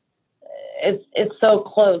it's so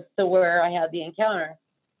close to where I had the encounter.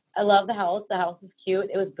 I love the house. The house is cute.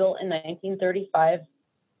 It was built in 1935,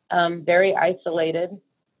 very isolated,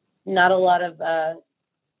 not a lot of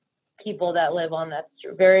people that live on that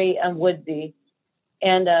street, very woodsy.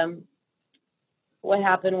 And what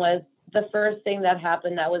happened was, the first thing that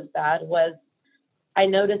happened that was bad was I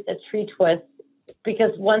noticed a tree twist,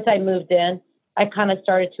 because once I moved in, I kind of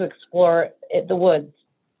started to explore the woods,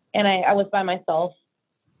 and I was by myself,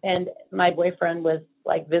 and my boyfriend was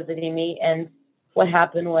like visiting me. And what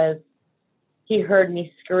happened was he heard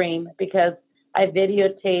me scream because I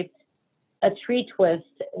videotaped a tree twist,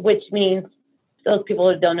 which means, those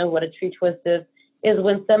people who don't know what a tree twist is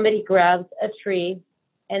when somebody grabs a tree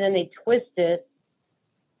and then they twist it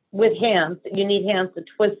with hands. You need hands to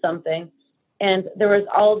twist something. And there was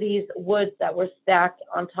all these woods that were stacked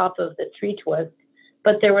on top of the tree twist,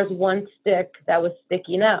 but there was one stick that was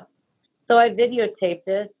sticking up. So I videotaped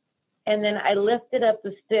it, and then I lifted up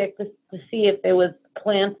the stick to see if it was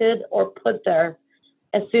planted or put there.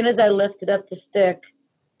 As soon as I lifted up the stick,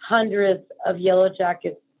 hundreds of yellow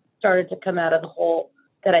jackets started to come out of the hole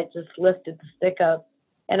that I just lifted the stick up,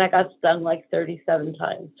 and I got stung like 37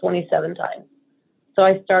 times, 27 times. So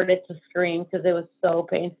I started to scream because it was so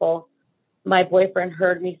painful. My boyfriend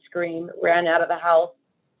heard me scream, ran out of the house.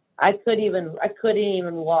 I couldn't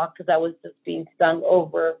even walk because I was just being stung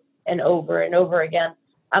over and over and over again.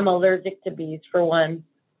 I'm allergic to bees, for one.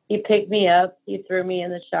 He picked me up. He threw me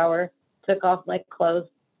in the shower, took off my clothes.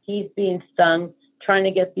 He's being stung, trying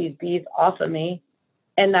to get these bees off of me.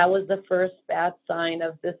 And that was the first bad sign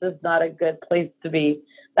of this is not a good place to be.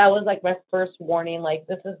 That was like my first warning, like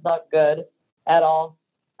this is not good at all.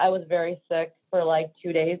 I was very sick for like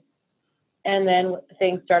 2 days. And then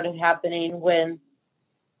things started happening when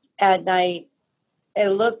at night it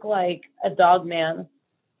looked like a dog man,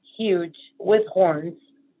 huge, with horns.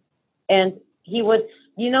 And he would,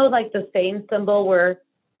 like the same symbol where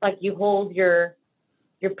like you hold your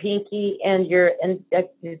pinky and your index,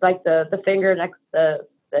 like the finger next the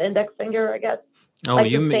index finger, I guess. Oh,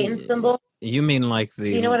 like the same symbol. You mean like the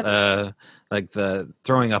You know what I mean? like the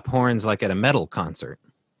throwing up horns like at a metal concert?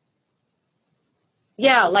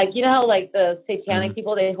 Yeah, like how like the satanic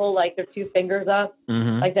people, they hold like their two fingers up,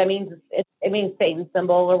 like that means it means Satan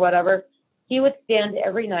symbol or whatever. He would stand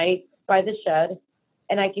every night by the shed,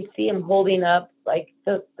 and I could see him holding up like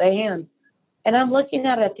the hands, and I'm looking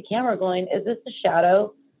at the camera, going, "Is this a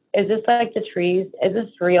shadow? Is this like the trees? Is this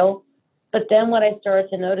real?" But then what I started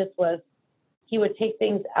to notice was he would take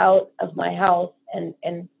things out of my house and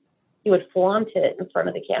he would flaunt it in front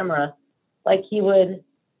of the camera, like he would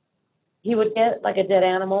get like a dead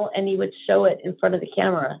animal and he would show it in front of the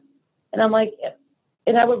camera. And I'm like,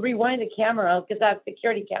 and I would rewind the camera because I have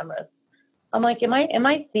security cameras. I'm like, am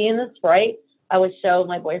I seeing this right? I would show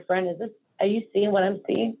my boyfriend, are you seeing what I'm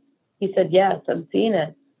seeing? He said, yes, I'm seeing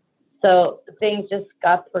it. So things just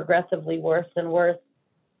got progressively worse and worse.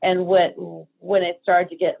 And when it started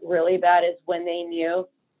to get really bad is when they knew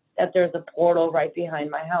that there's a portal right behind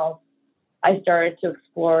my house. I started to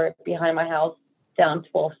explore it behind my house, found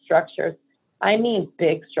 12 structures. I mean,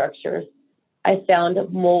 big structures. I found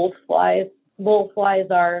mold flies. Mold flies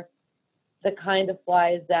are the kind of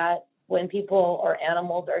flies that when people or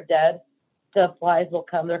animals are dead, the flies will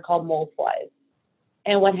come. They're called mold flies.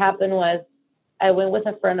 And what happened was I went with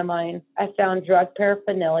a friend of mine. I found drug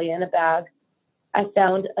paraphernalia in a bag. I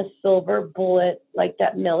found a silver bullet like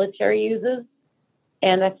that military uses.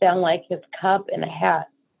 And I found like his cup and a hat.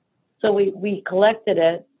 So we collected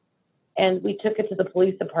it. And we took it to the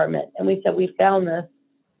police department and we said, we found this.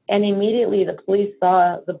 And immediately the police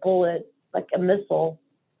saw the bullet like a missile.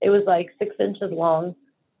 It was like 6 inches long.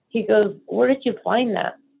 He goes, where did you find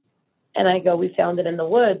that? And I go, we found it in the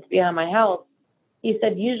woods behind my house. He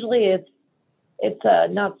said, usually it's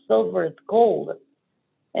not silver, it's gold.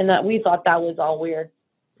 And that we thought that was all weird.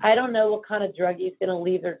 I don't know what kind of druggie is going to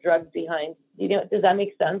leave their drugs behind. Does that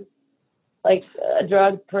make sense? Like a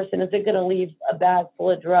drug person, is it going to leave a bag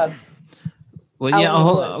full of drugs? Well, yeah,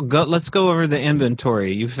 let's go over the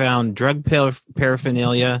inventory. You found drug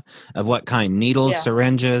paraphernalia of what kind? Needles,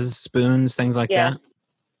 syringes, spoons, things like that?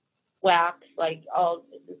 Wax, like all,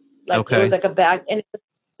 like okay. It was like a bag. And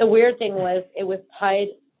the weird thing was it was tied.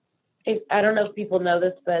 I don't know if people know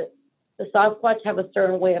this, but the Sasquatch have a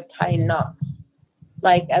certain way of tying knots.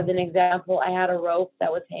 Like, as an example, I had a rope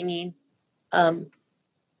that was hanging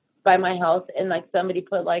by my house, and like somebody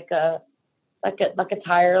put like a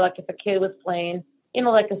tire, like if a kid was playing,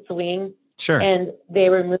 like a swing. Sure. And they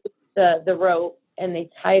removed the rope and they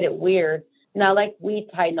tied it weird. Not like we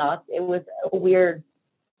tie knots. It was a weird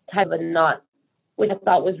type of knot, which I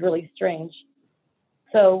thought was really strange.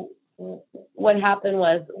 So what happened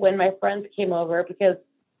was when my friends came over, because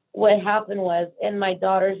what happened was in my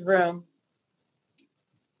daughter's room,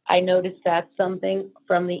 I noticed that something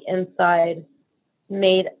from the inside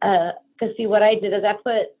made because see what I did is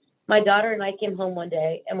my daughter and I came home one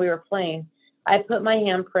day and we were playing. I put my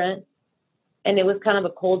handprint, and it was kind of a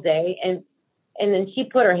cold day, and then she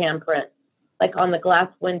put her handprint like on the glass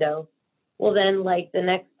window. Well, then like the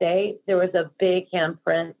next day there was a big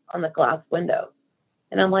handprint on the glass window,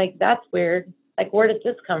 and I'm like, that's weird. Like, where did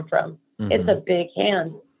this come from? Mm-hmm. It's a big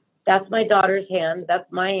hand. That's my daughter's hand.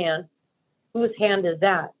 That's my hand. Whose hand is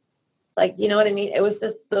that? Like, you know what I mean? It was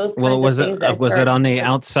just those. Well, was it on the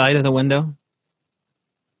outside of the window?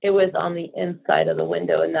 It was on the inside of the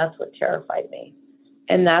window, and that's what terrified me.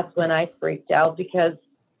 And that's when I freaked out, because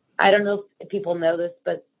I don't know if people know this,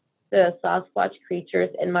 but the Sasquatch creatures,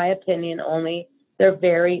 in my opinion only, they're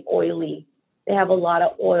very oily. They have a lot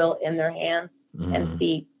of oil in their hands and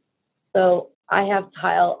feet. So I have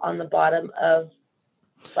tile on the bottom of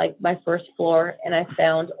like my first floor, and I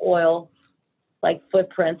found oil like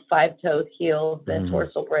footprints, 5-toed heels, and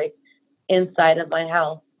torso break inside of my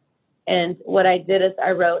house. And what I did is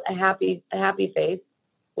I wrote a happy face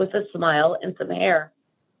with a smile and some hair.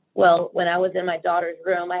 Well, when I was in my daughter's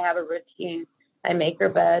room, I have a routine. I make her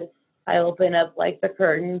bed. I open up like the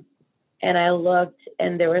curtains, and I looked,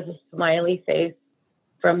 and there was a smiley face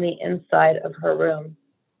from the inside of her room.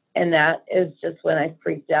 And that is just when I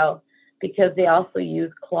freaked out, because they also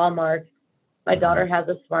use claw marks. My daughter has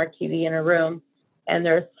a smart TV in her room, and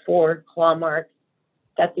there's 4 claw marks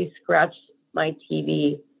that they scratched my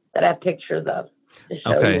TV that I have pictures of to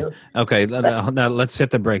show you. Okay. Now let's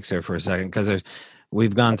hit the brakes here for a second, because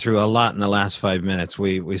we've gone through a lot in the last 5 minutes.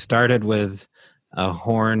 We started with a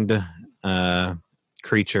horned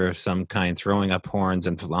creature of some kind throwing up horns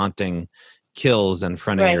and flaunting kills in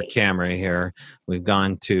front of your camera here. We've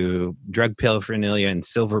gone to drug paraphernalia and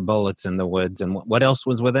silver bullets in the woods. And what else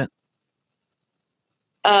was with it?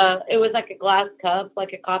 It was like a glass cup,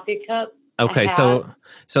 like a coffee cup. Okay, so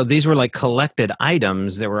these were like collected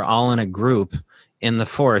items that were all in a group in the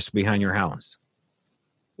forest behind your house.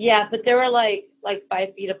 Yeah, but they were like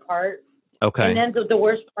 5 feet apart. Okay. And then the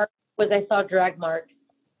worst part was I saw drag marks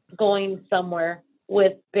going somewhere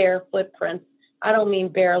with bare footprints. I don't mean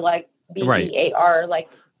bare like B-E-A-R, like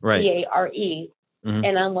B-A-R-E. Mm-hmm.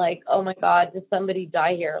 And I'm like, oh my God, did somebody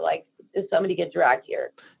die here? Like, did somebody get dragged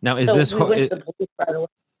here? Now, is this...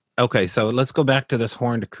 Okay, so let's go back to this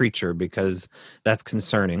horned creature, because that's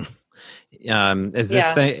concerning. Is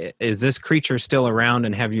this creature still around,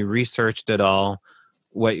 and have you researched at all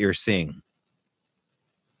what you're seeing?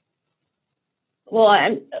 Well,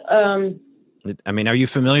 I mean, are you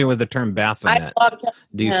familiar with the term Baphomet?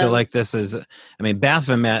 Do you feel like this is... I mean,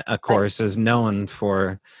 Baphomet, of course, is known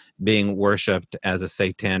for being worshipped as a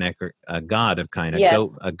satanic god of kind of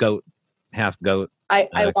a goat, half goat.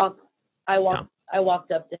 I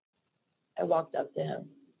walked up to him.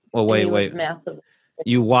 Well, wait. Massive.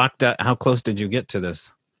 You walked up. How close did you get to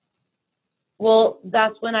this? Well,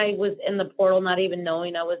 that's when I was in the portal, not even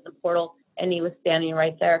knowing I was in the portal, and he was standing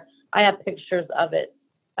right there. I have pictures of it.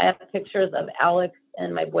 I have pictures of Alex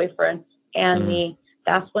and my boyfriend and me.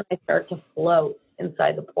 That's when I start to float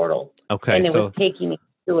inside the portal. Okay, and it was taking me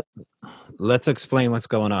to it. Let's explain what's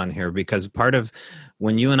going on here, because part of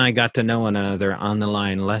when you and I got to know one another on the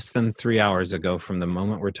line less than 3 hours ago from the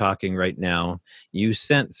moment we're talking right now, you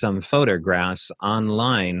sent some photographs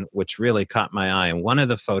online, which really caught my eye. And one of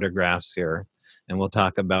the photographs here, and we'll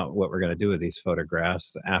talk about what we're going to do with these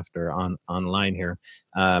photographs after online here,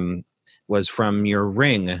 was from your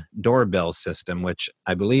Ring doorbell system, which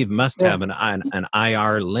I believe must have an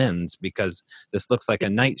IR lens, because this looks like a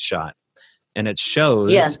night shot. And it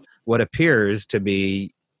shows what appears to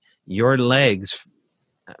be your legs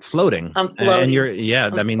floating. I'm floating.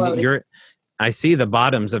 And I see the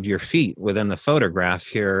bottoms of your feet within the photograph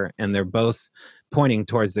here, and they're both pointing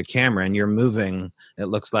towards the camera, and you're moving, it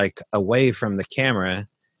looks like, away from the camera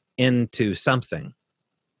into something.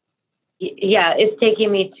 Yeah, it's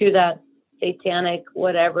taking me to that satanic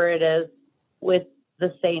whatever it is with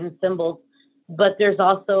the same symbols. But there's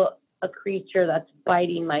also a creature that's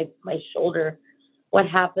biting my shoulder. What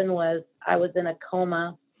happened was I was in a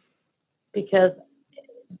coma, because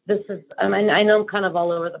I know I'm kind of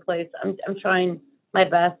all over the place. I'm trying my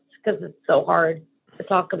best, because it's so hard to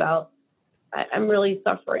talk about. I'm really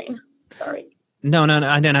suffering. Sorry. No, and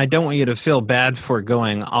I don't want you to feel bad for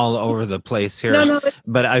going all over the place here. No,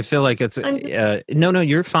 but I feel like it's no,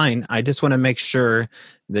 you're fine. I just want to make sure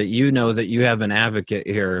that you know that you have an advocate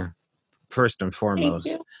here, first and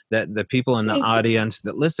foremost, that the people in the audience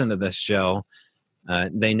that listen to this show,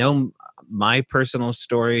 they know my personal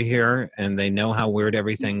story here, and they know how weird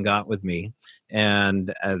everything got with me.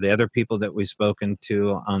 And the other people that we've spoken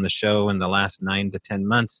to on the show in the last 9 to 10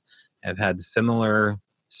 months have had similar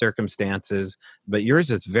circumstances, but yours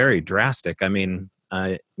is very drastic. I mean,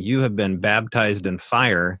 you have been baptized in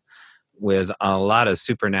fire with a lot of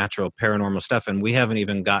supernatural paranormal stuff, and we haven't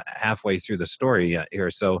even got halfway through the story yet here.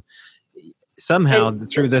 So somehow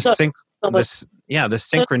through this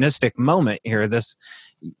synchronistic moment here,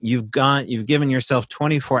 you've given yourself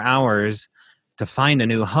 24 hours to find a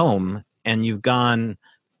new home, and you've gone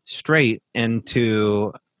straight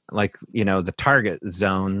into, like, the target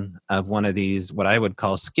zone of one of these, what I would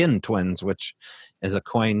call skin twins, which is a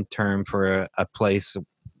coined term for a place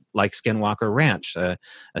like Skinwalker Ranch, a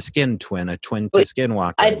skin twin, a twin to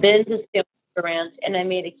Skinwalker. I've been to Skinwalker Ranch, and I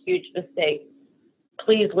made a huge mistake.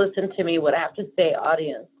 Please listen to me, what I have to say,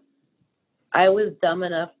 audience. I was dumb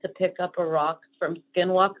enough to pick up a rock from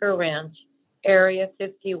Skinwalker Ranch, Area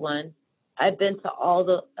 51. I've been to all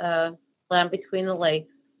the land between the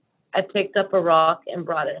lakes. I picked up a rock and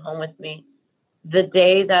brought it home with me. The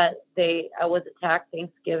day that I was attacked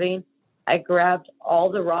Thanksgiving, I grabbed all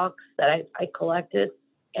the rocks that I collected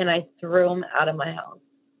and I threw them out of my house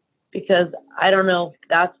because I don't know if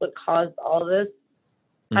that's what caused all this.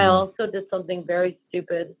 I Mm. also did something very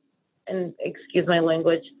stupid, and excuse my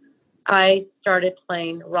language. I started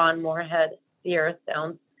playing Ron Moorhead Sierra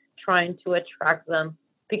sounds, trying to attract them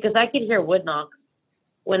because I could hear wood knocks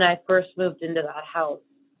when I first moved into that house.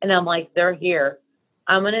 And I'm like, they're here.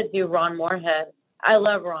 I'm going to do Ron Moorhead. I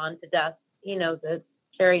love Ron to death. He knows it.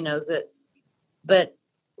 Carrie knows it. But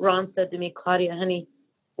Ron said to me, Claudia, honey,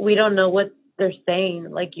 we don't know what they're saying.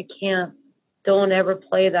 Like, you don't ever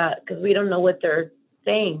play that because we don't know what they're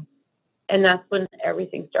saying. And that's when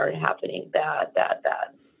everything started happening. Bad.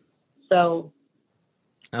 So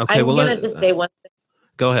Okay, I'm well, going to just say one thing.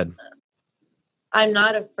 Go ahead. I'm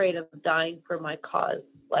not afraid of dying for my cause.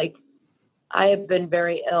 Like, I have been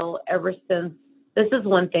very ill ever since. This is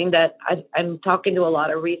one thing that I'm talking to a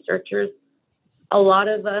lot of researchers. A lot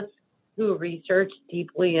of us who research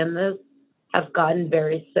deeply in this have gotten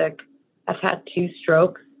very sick. I've had 2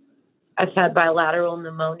 strokes. I've had bilateral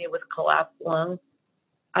pneumonia with collapsed lungs.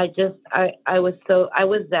 I was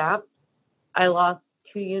zapped. I lost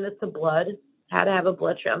 2 units of blood, had to have a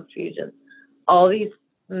blood transfusion. All these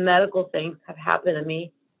medical things have happened to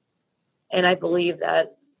me, and I believe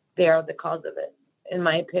that they are the cause of it, in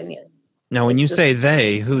my opinion. Now, when you say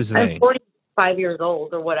they, who's they? I'm 45 years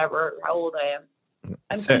old or whatever, how old I am.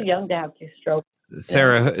 I'm too young to have 2 strokes.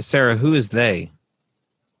 Sarah, who is they?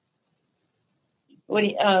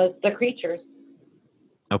 The creatures.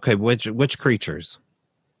 Okay, which creatures?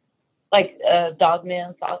 Like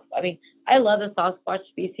dogman, I love the Sasquatch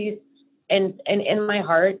species, and in my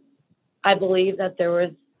heart, I believe that there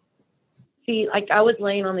was. See, like I was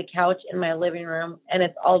laying on the couch in my living room, and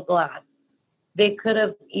it's all glass. They could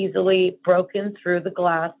have easily broken through the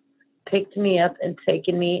glass, picked me up, and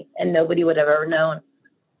taken me, and nobody would have ever known.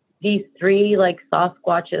 These 3 like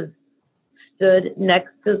Sasquatches stood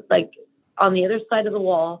next to on the other side of the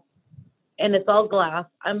wall, and it's all glass.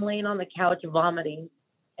 I'm laying on the couch vomiting,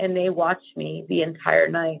 and they watched me the entire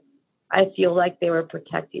night. I feel like they were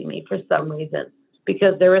protecting me for some reason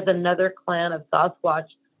because there was another clan of Sasquatch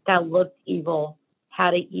that looked evil,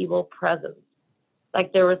 had an evil presence.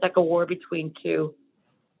 Like there was like a war between 2,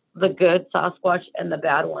 the good Sasquatch and the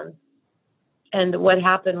bad ones. And what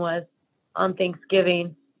happened was on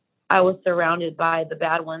Thanksgiving, I was surrounded by the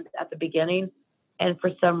bad ones at the beginning. And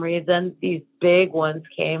for some reason, these big ones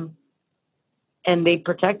came and they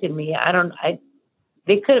protected me.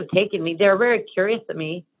 They could have taken me. They were very curious of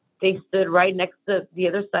me. They stood right next to the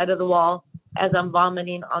other side of the wall as I'm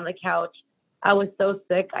vomiting on the couch. I was so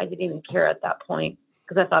sick, I didn't even care at that point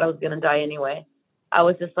because I thought I was going to die anyway. I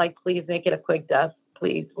was just like, please make it a quick death.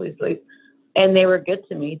 Please, please, please. And they were good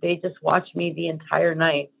to me. They just watched me the entire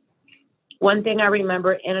night. One thing I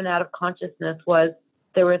remember in and out of consciousness was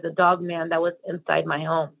there was a dog man that was inside my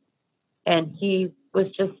home. And he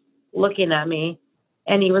was just looking at me.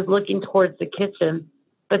 And he was looking towards the kitchen.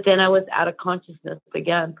 But then I was out of consciousness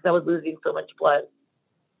again because I was losing so much blood.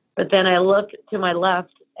 But then I look to my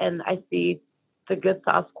left and I see the good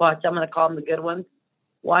Sasquatch, I'm going to call them the good ones,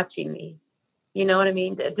 watching me. You know what I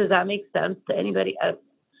mean? Does that make sense to anybody?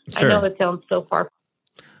 Sure. I know it sounds so far,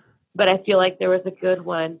 but I feel like there was a good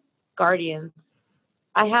one, Guardians.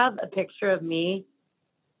 I have a picture of me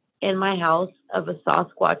in my house of a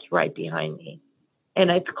Sasquatch right behind me, and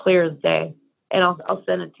it's clear as day. And I'll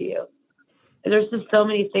send it to you. There's just so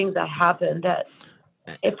many things that happen that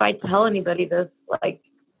if I tell anybody this, like,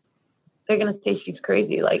 they're going to say she's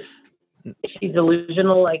crazy. Like, is she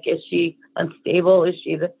delusional? Like, is she unstable? Is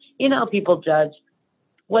she people judge.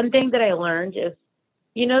 One thing that I learned is,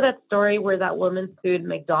 that story where that woman sued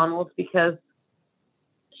McDonald's because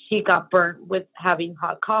she got burnt with having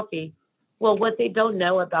hot coffee. Well, what they don't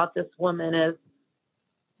know about this woman is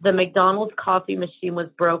the McDonald's coffee machine was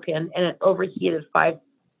broken and it overheated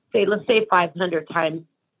let's say 500 times.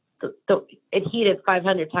 It heated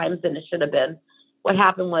 500 times than it should have been. What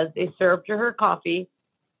happened was they served her coffee.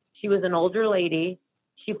 She was an older lady.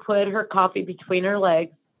 She put her coffee between her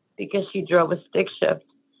legs because she drove a stick shift.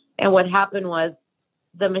 And what happened was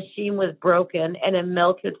the machine was broken and it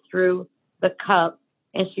melted through the cup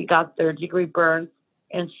and she got 3rd-degree burns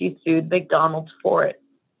and she sued McDonald's for it.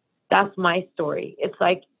 That's my story. It's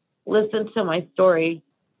like, listen to my story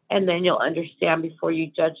and then you'll understand before you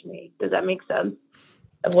judge me. Does that make sense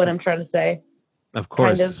of what I'm trying to say? Of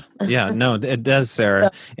course. Kind of. Yeah, no, it does,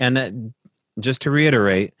 Sarah. And just to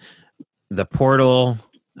reiterate, the portal,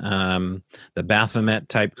 the Baphomet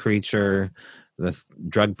type creature, the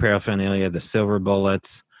drug paraphernalia, the silver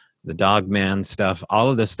bullets, the dog man stuff. All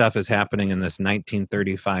of this stuff is happening in this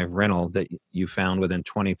 1935 rental that you found within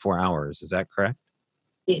 24 hours. Is that correct?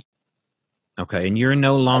 Yes. Okay. And you're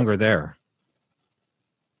no longer there.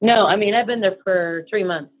 No, I mean, I've been there for 3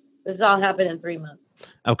 months. This all happened in 3 months.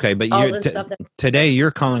 Okay. But today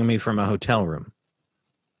you're calling me from a hotel room.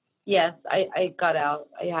 Yes, I got out.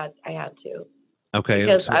 I had to. Okay.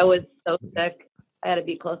 Because I was so sick. I had to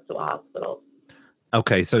be close to a hospital.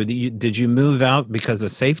 Okay. So did you move out because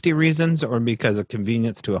of safety reasons or because of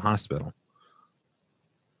convenience to a hospital?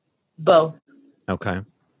 Both. Okay.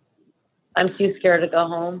 I'm too scared to go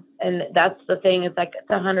home. And that's the thing. It's like it's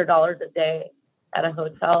 $100 a day at a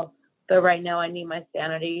hotel. But right now I need my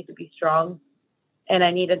sanity to be strong. And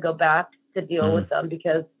I need to go back to deal with them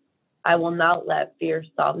because I will not let fear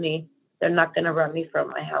stop me. They're not going to run me from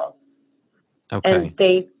my house. Okay. And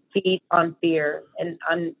they feed on fear.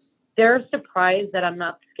 And they're surprised that I'm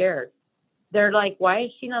not scared. They're like, why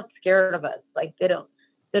is she not scared of us? Like, they're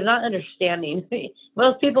not understanding.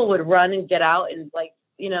 Most people would run and get out and like,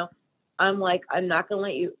 I'm like, I'm not going to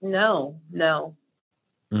let you. No.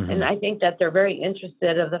 Mm-hmm. And I think that they're very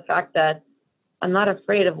interested of the fact that I'm not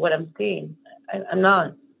afraid of what I'm seeing. I'm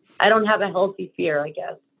not. I don't have a healthy fear, I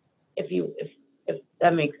guess, if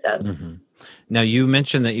that makes sense. Mm-hmm. Now you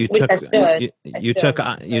mentioned that you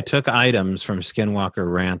took items from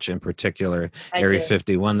Skinwalker Ranch, in particular, Area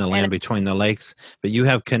 51, the land between the lakes, but you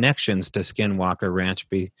have connections to Skinwalker Ranch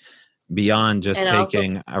beyond just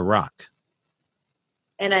taking a rock.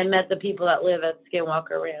 And I met the people that live at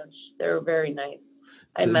Skinwalker Ranch. They were very nice.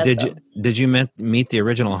 Did you meet the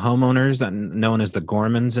original homeowners known as the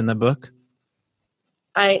Gormans in the book?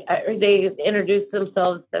 They introduced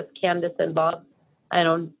themselves as Candace and Bob. I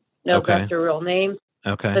don't know if that's their real name.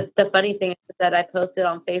 Okay. But the funny thing is that I posted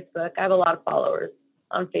on Facebook. I have a lot of followers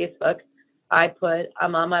on Facebook. I put,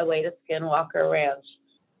 I'm on my way to Skinwalker Ranch.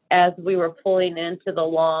 As we were pulling into the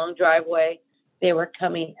long driveway, they were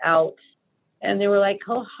coming out. And they were like,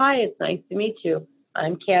 oh, hi, it's nice to meet you.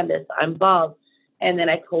 I'm Candace. I'm Bob. And then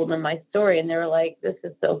I told them my story, and they were like, this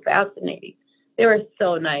is so fascinating. They were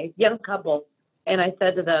so nice, young couple. And I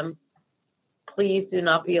said to them, please do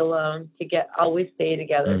not be alone. Always stay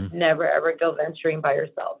together. Mm-hmm. Never, ever go venturing by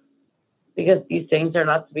yourself because these things are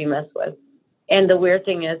not to be messed with. And the weird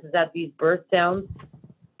thing is that these bird sounds,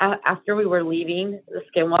 after we were leaving the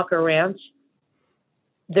Skinwalker Ranch,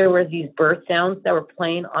 there were these bird sounds that were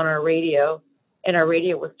playing on our radio, and our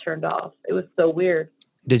radio was turned off. It was so weird.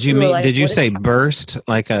 Did you say burst,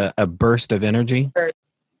 like a burst of energy? Bird.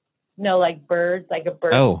 No, like birds, like a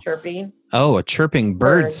bird chirping. Oh, a chirping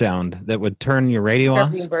bird sound that would turn your radio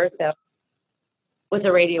off? Chirping bird sound with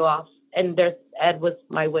the radio off. And Ed was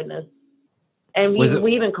my witness. And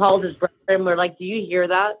we even called his brother and we're like, do you hear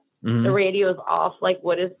that? Mm-hmm. The radio is off. Like,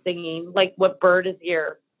 what is singing? Like, what bird is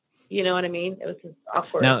here? You know what I mean? It was just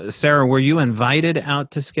awkward. Now, Sarah, were you invited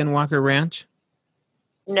out to Skinwalker Ranch?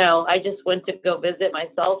 No, I just went to go visit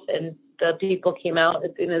myself, and the people came out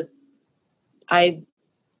as soon as I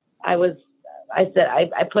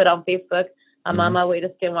put on Facebook, I'm on my way to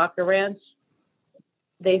Skinwalker Ranch.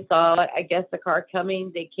 They saw, I guess, the car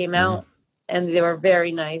coming. They came out, and they were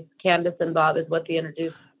very nice. Candace and Bob is what they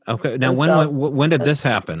introduced. Okay. Now, when did this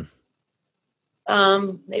happen?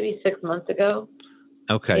 Maybe 6 months ago.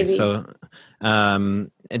 Okay. Maybe. So,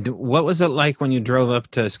 what was it like when you drove up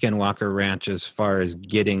to Skinwalker Ranch as far as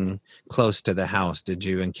getting close to the house? Did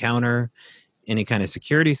you encounter any kind of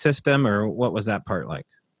security system, or what was that part like?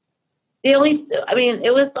 It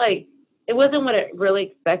wasn't what I really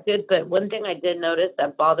expected, but one thing I did notice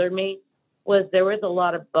that bothered me was there was a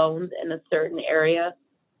lot of bones in a certain area,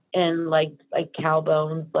 and like cow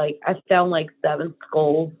bones. Like I found like 7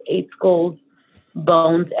 skulls, 8 skulls,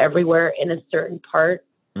 bones everywhere in a certain part.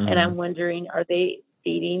 Mm-hmm. And I'm wondering, are they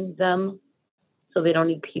feeding them so they don't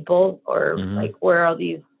eat people, or like where are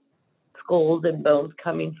these skulls and bones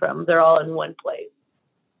coming from? They're all in one place.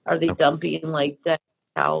 Are they dumping like dead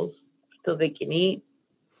cows so they can eat,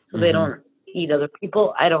 so they don't eat other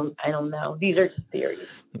people? I don't know. These are just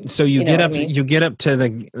theories. So you get up to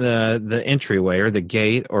the entryway or the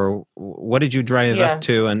gate, or what did you drive up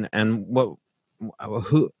to, and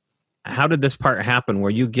how did this part happen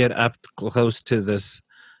where you get up close to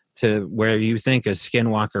where you think is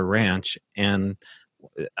Skinwalker Ranch, and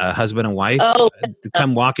a husband and wife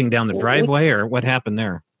come walking down the driveway, or what happened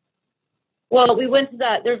there? Well, we went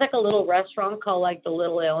to there's like a little restaurant called like the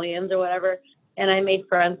Little Aliens or whatever. And I made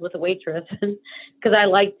friends with the waitress because I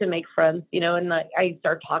like to make friends, and I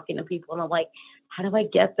start talking to people and I'm like, how do I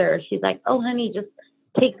get there? She's like, oh, honey, just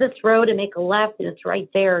take this road and make a left and it's right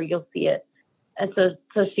there. You'll see it. And so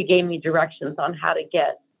she gave me directions on how to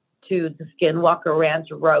get to the Skinwalker Ranch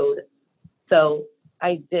Road. So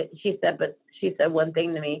I did. She said one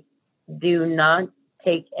thing to me: do not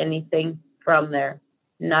take anything from there,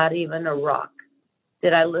 not even a rock.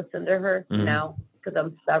 Did I listen to her? Mm-hmm. No, because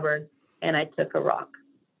I'm stubborn, and I took a rock.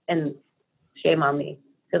 And shame on me,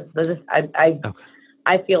 because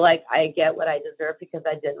I feel like I get what I deserve because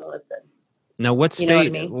I didn't listen. Now, what You know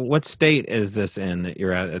state? what I mean? What state is this in that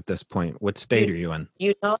you're at this point? What state are you in?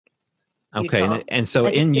 Utah. Okay, Utah. and so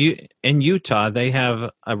in Utah, they have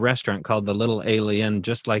a restaurant called the Little Alien,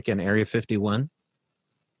 just like in Area 51.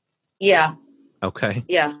 Yeah. Okay.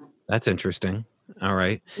 Yeah. That's interesting. All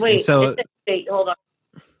right. Wait. And so, it's a state. Hold on.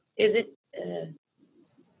 Is it?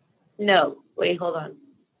 No. Wait. Hold on.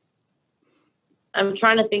 I'm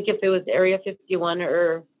trying to think if it was Area 51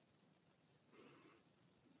 or.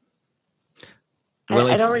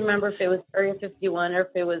 I don't remember if it was Area 51 or if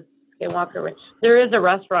it was Skinwalker Ranch. There is a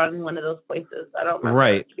restaurant in one of those places. I don't remember.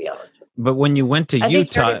 Right. To be honest. But when you went to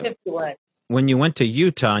Utah, Area 51. When you went to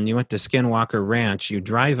Utah and you went to Skinwalker Ranch, you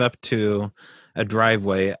drive up to a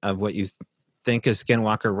driveway of what you think is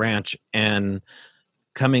Skinwalker Ranch, and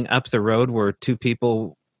coming up the road were two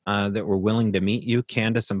people that were willing to meet you,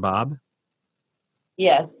 Candace and Bob.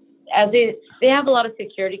 Yes, as they have a lot of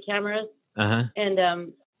security cameras, Uh-huh.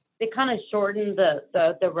 and they kind of shortened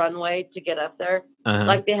the runway to get up there. Uh-huh.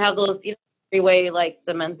 Like they have those freeway like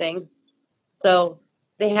cement things, so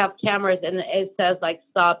they have cameras and it says like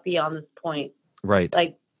stop beyond this point. Right.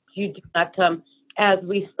 Like you do not come. As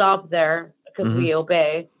we stopped there because we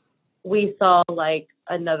obey, we saw like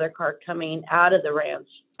another car coming out of the ranch.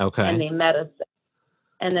 Okay. And they met us.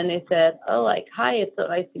 And then they said, "Oh, like hi, it's so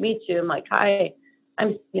nice to meet you." I'm like, "Hi,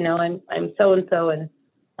 I'm so and so, and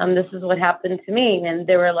this is what happened to me." And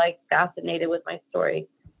they were like fascinated with my story.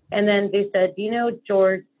 And then they said, "Do you know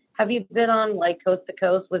George? Have you been on like Coast to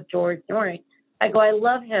Coast with George Norrie?" I go, "I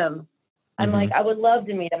love him." I'm like, "I would love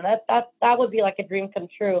to meet him. That would be like a dream come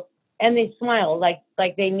true." And they smiled like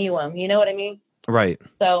they knew him. You know what I mean? Right.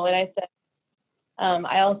 So, and I said,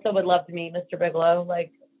 I also would love to meet Mr. Bigelow,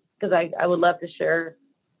 like, because I would love to share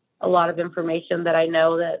a lot of information that I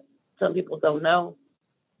know that some people don't know.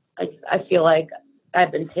 I feel like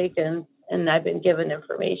I've been taken and I've been given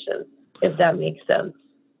information, if that makes sense.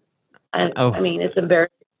 I mean, it's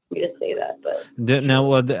embarrassing for me to say that, but now,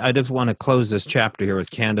 well, I just want to close this chapter here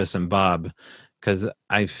with Candace and Bob, because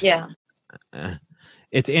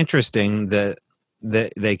it's interesting that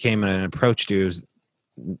they came and approached you,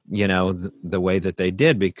 the way that they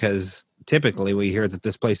did, because typically we hear that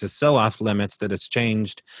this place is so off limits that it's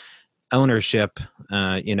changed ownership,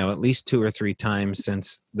 at least 2 or 3 times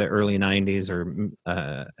since the early 90s or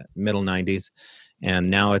middle 90s.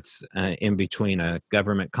 And now it's in between a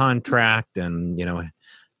government contract and,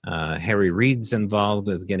 Harry Reid's involved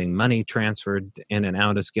with getting money transferred in and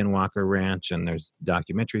out of Skinwalker Ranch, and there's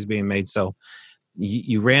documentaries being made. So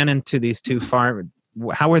you ran into these two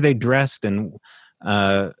how were they dressed, and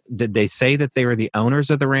did they say that they were the owners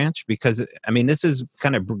of the ranch? Because, I mean, this is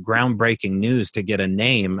kind of groundbreaking news to get a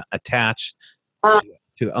name attached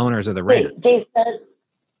to owners of the ranch. They said,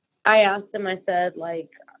 I asked them, I said, like,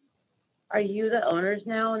 "Are you the owners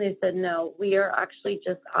now?" And they said, "No, we are actually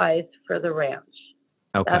just eyes for the ranch."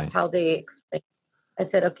 Okay. That's how they explained. I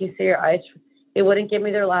said, "Okay, so your eyes." They wouldn't give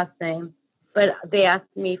me their last name, but they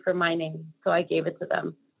asked me for my name, so I gave it to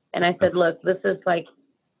them. And I said, "Look, this is like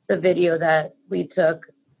the video that we took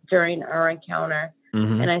during our encounter."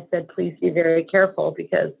 Mm-hmm. And I said, "Please be very careful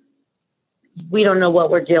because we don't know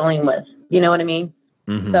what we're dealing with." You know what I mean?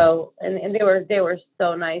 Mm-hmm. So, and they were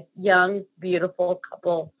so nice, young, beautiful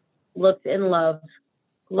couple, looked in love,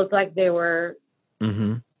 looked like they were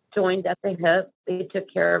joined at the hip. They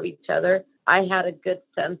took care of each other. I had a good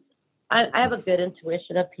sense. I have a good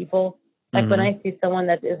intuition of people. Like when I see someone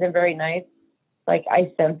that isn't very nice, like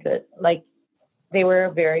I sense it. Like they were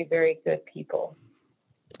very, very good people.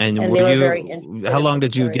 And they were very interested. How long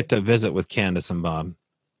did you get to visit with Candace and Bob?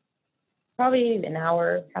 Probably an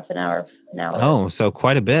hour, half an hour, an hour. Oh, so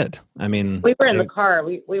quite a bit. I mean, we were in the car.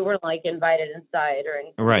 We weren't like invited inside or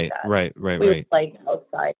anything. Right, like that. right. We were like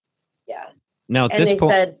outside. Yeah. Now at and this they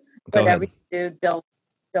point, said, whatever you do,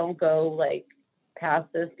 don't go like past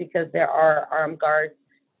this because there are armed guards.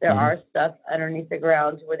 There are stuff underneath the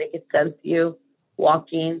ground where they could sense you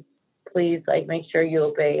walking. Please, like, make sure you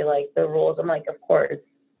obey like the rules. I'm like, of course.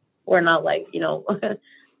 We're not like,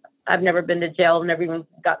 I've never been to jail. I've never even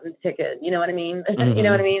gotten a ticket. You know what I mean? You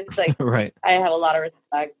know what I mean? It's like, right. I have a lot of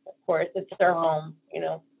respect. Of course, it's their home,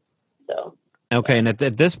 so. Okay. And at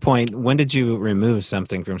this point, when did you remove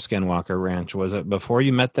something from Skinwalker Ranch? Was it before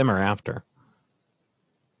you met them or after?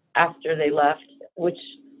 After they left, which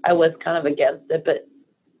I was kind of against it, but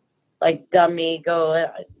like dummy go.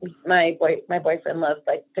 My boyfriend loves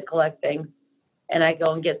like to collect things, and I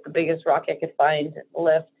go and get the biggest rock I could find,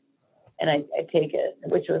 lift, and I take it,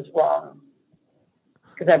 which was wrong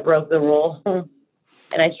because I broke the rule,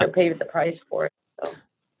 and I sure paid the price for it. So.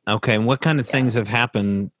 Okay, and what kind of things have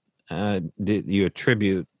happened? Did you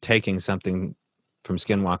attribute taking something from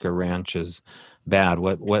Skinwalker Ranch as bad?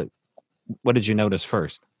 What did you notice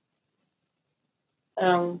first?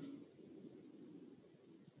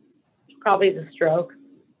 Probably the stroke.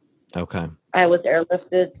 Okay. I was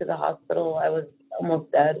airlifted to the hospital. I was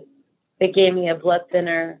almost dead. They gave me a blood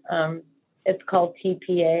thinner. It's called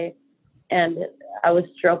TPA, and I was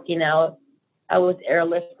stroking out. I was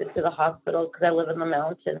airlifted to the hospital because I live in the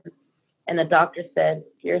mountains. And the doctor said,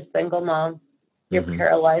 "You're a single mom. You're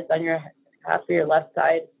paralyzed on your half of your left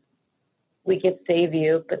side. We could save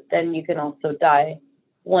you, but then you can also die."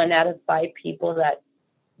 1 out of 5 people that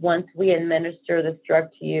once we administer this drug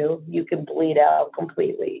to you, you can bleed out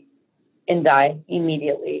completely and die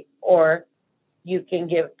immediately. Or you can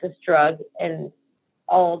give this drug and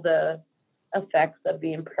all the effects of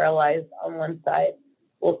being paralyzed on one side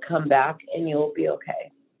will come back and you'll be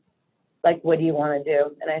okay. Like, what do you want to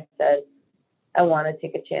do? And I said, I want to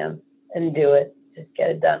take a chance and do it. Just get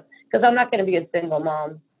it done. Because I'm not going to be a single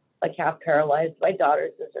mom, like half paralyzed. My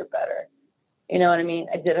daughters deserve better. You know what I mean?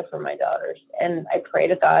 I did it for my daughters. And I pray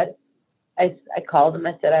to God. I called them.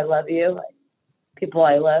 I said, I love you. People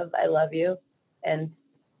I love you. And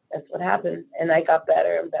that's what happened. And I got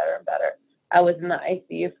better and better and better. I was in the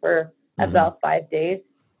ICU for about 5 days.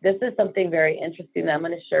 This is something very interesting that I'm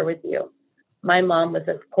going to share with you. My mom was,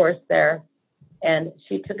 of course, there, and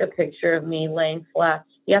she took a picture of me laying flat.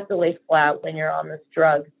 You have to lay flat when you're on this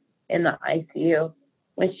drug in the ICU.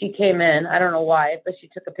 When she came in, I don't know why, but she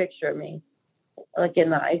took a picture of me, like in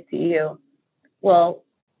the ICU. Well,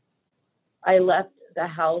 I left the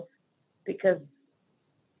house because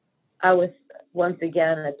I was once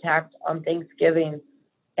again attacked on Thanksgiving.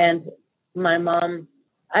 And my mom,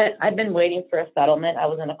 I've been waiting for a settlement. I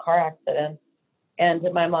was in a car accident, and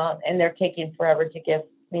my mom, and they're taking forever to give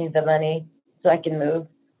me the money so I can move.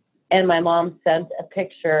 And my mom sent a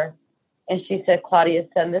picture, and she said, Claudia,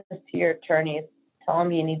 send this to your attorneys. Tell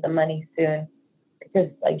them you need the money soon because,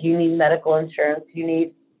 like, you need medical insurance. You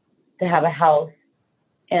need to have a house.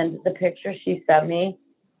 And the picture she sent me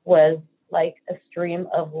was like a stream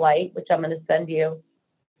of light, which I'm going to send you.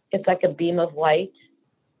 It's like a beam of light,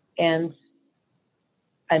 and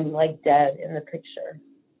I'm like dead in the picture.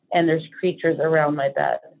 And there's creatures around my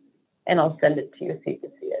bed. And I'll send it to you so you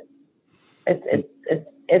can see it.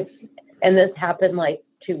 It's and this happened like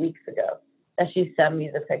 2 weeks ago that she sent me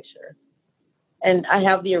the picture. And I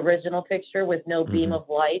have the original picture with no beam of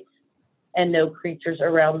light and no creatures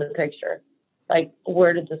around the picture. Like,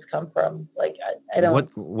 where did this come from? Like, I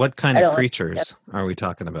don't. What kind of creatures are we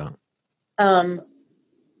talking about? I'll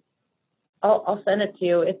send it to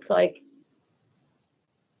you. It's like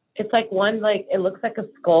one, like, it looks like a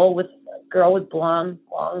skull with a girl with blonde,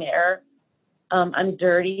 long hair. I'm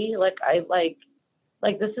dirty. Like,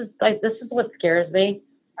 this is what scares me.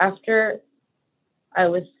 After I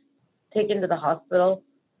was taken to the hospital,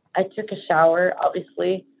 I took a shower,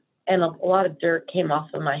 obviously, and a lot of dirt came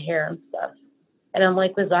off of my hair and stuff. And I'm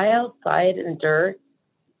like, was I outside in dirt?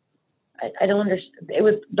 I don't understand. It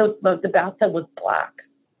was the bathtub was black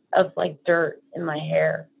of like dirt in my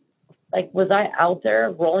hair. Like, was I out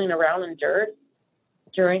there rolling around in dirt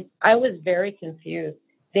I was very confused.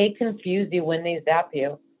 They confuse you when they zap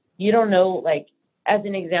you. You don't know, like, as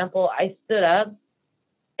an example, I stood up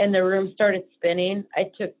and the room started spinning.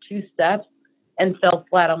 I took 2 steps and fell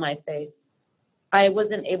flat on my face. I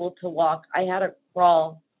wasn't able to walk. I had to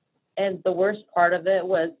crawl. And the worst part of it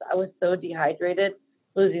was I was so dehydrated,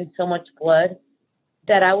 losing so much blood,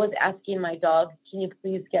 that I was asking my dog, can you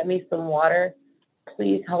please get me some water?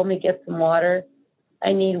 Please help me get some water.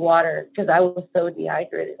 I need water, because I was so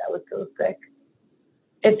dehydrated. I was so sick.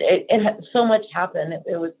 It so much happened.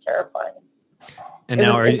 It was terrifying. And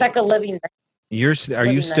now it's like a living. You're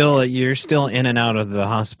still in and out of the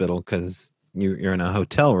hospital because you're in a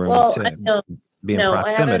hotel room to be in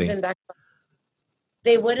proximity. I haven't been back.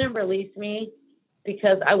 They wouldn't release me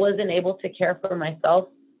because I wasn't able to care for myself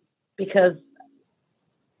because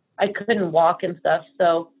I couldn't walk and stuff.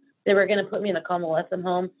 So they were going to put me in a convalescent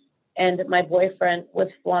home. And my boyfriend was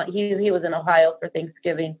flying. He was in Ohio for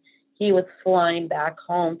Thanksgiving. He was flying back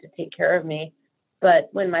home to take care of me. But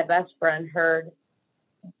when my best friend heard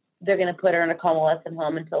they're going to put her in a convalescent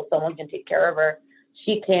home until someone can take care of her,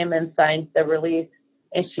 she came and signed the release,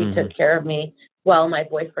 and she took care of me while my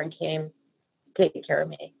boyfriend came to take care of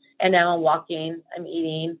me. And now I'm walking, I'm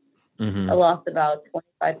eating, I Mm-hmm. lost about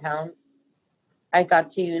 25 pounds. I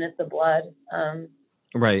got 2 units of blood.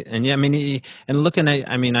 Right. And yeah, I mean, and looking at,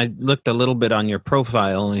 I mean, I looked a little bit on your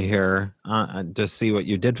profile here to see what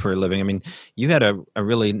you did for a living. I mean, you had a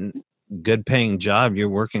really good paying job. You're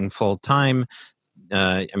working full time.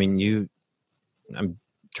 I mean, I'm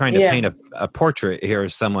trying to Yeah. paint a portrait here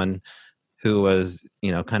of someone who was,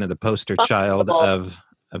 kind of the poster child Possible.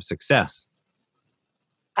 of success.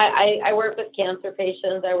 I work with cancer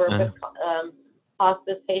patients. I work Uh, with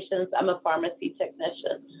hospice patients. I'm a pharmacy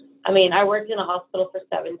technician. I mean, I worked in a hospital for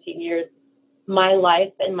 17 years. My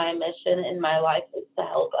life and my mission in my life is to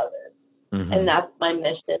help others. mm-hmm. And that's my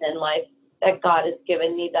mission in life, that God has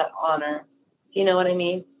given me that honor. Do you know what I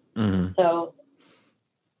mean? Mm-hmm. So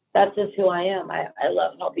that's just who I am. I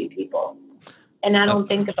love helping people. And I don't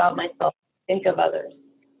think about myself, I think of others.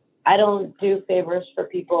 I don't do favors for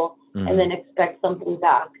people Mm-hmm. and then expect something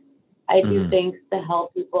back. I do Mm-hmm. things to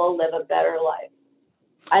help people live a better life.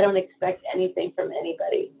 I don't expect anything from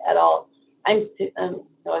anybody at all. I'm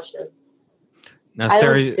cautious. Now, I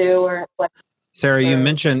Sarah, don't do or what. Sarah, you Or,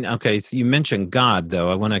 mentioned, okay, so you mentioned God, though.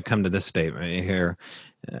 I want to come to this statement here.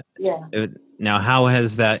 yeah. Now, how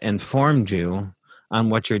has that informed you on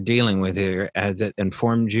what you're dealing with here? Has it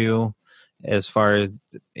informed you as far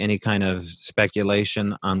as any kind of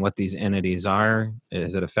speculation on what these entities are?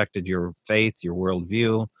 Has it affected your faith, your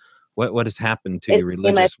worldview? What has happened to you It's made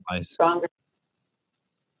my religious faith wise? stronger.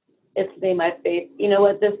 It's made my faith. You know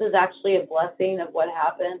what? This is actually a blessing of what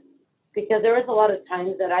happened, because there was a lot of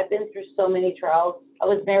times that I've been through so many trials. I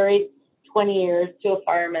was married 20 years to a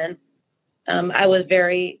fireman. I was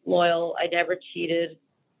very loyal. I never cheated.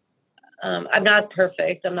 I'm not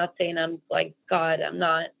perfect. I'm not saying I'm like God. I'm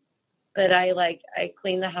not. But I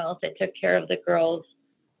cleaned the house. I took care of the girls.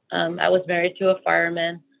 I was married to a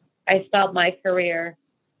fireman. I stopped my career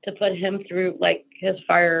to put him through like his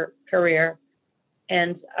fire career,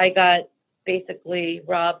 and I got basically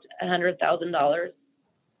robbed $100,000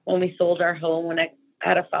 when we sold our home, when I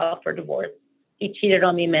had to file for divorce. He cheated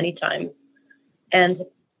on me many times, and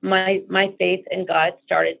my faith in God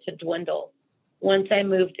started to dwindle. Once I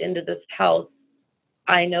moved into this house,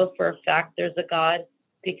 I know for a fact there's a God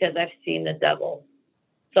because I've seen the devil.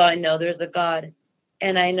 So I know there's a God.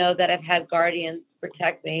 And I know that I've had guardians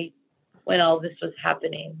protect me when all this was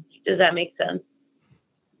happening. Does that make sense?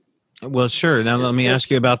 Well, sure. Now, let me ask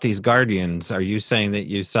you about these guardians. Are you saying that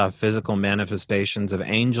you saw physical manifestations of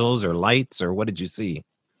angels or lights, or what did you see?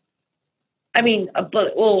 I mean,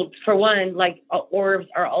 well, for one, like orbs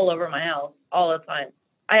are all over my house all the time.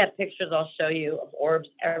 I have pictures I'll show you of orbs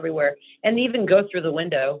everywhere, and they even go through the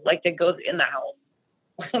window, like that goes in the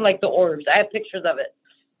house, like the orbs. I have pictures of it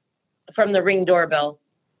from the Ring doorbell.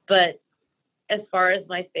 But as far as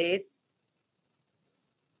my faith,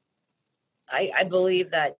 I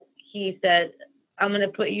believe that he said, I'm going to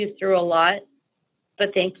put you through a lot,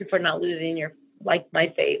 but thank you for not losing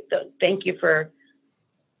my faith. So thank you for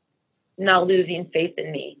not losing faith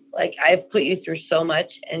in me. Like, I've put you through so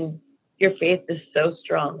much, and your faith is so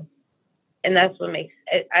strong. And that's what makes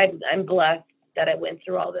it, I'm blessed that I went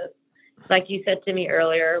through all this. Like you said to me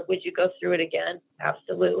earlier, would you go through it again?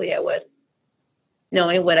 Absolutely, I would.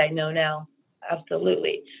 Knowing what I know now,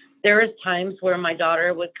 absolutely. There was times where my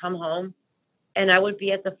daughter would come home and I would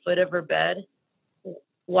be at the foot of her bed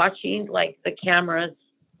watching like the cameras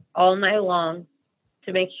all night long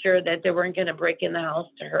to make sure that they weren't going to break in the house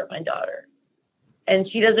to hurt my daughter. And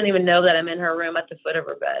she doesn't even know that I'm in her room at the foot of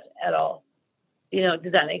her bed at all. You know,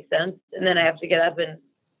 does that make sense? And then I have to get up and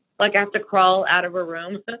I have to crawl out of her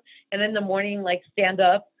room and in the morning, stand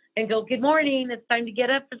up and go, good morning. It's time to get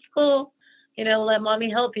up for school. Let mommy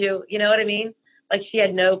help you. You know what I mean? Like, she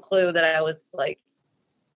had no clue that I was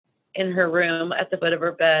in her room at the foot of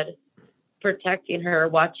her bed, protecting her,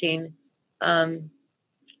 watching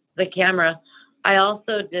the camera. I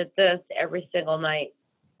also did this every single night.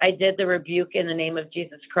 I did the rebuke in the name of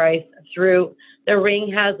Jesus Christ through the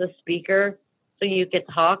Ring has a speaker so you could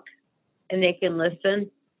talk and they can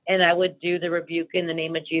listen. And I would do the rebuke in the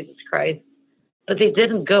name of Jesus Christ. But they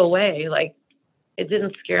didn't go away. It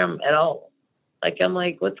didn't scare them at all. I'm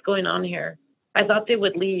like, what's going on here? I thought they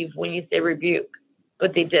would leave when you say rebuke,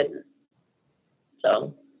 but they didn't.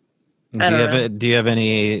 So, I don't know. Do you have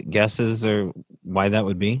any guesses or why that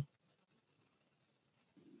would be?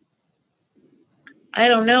 I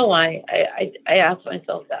don't know why. I asked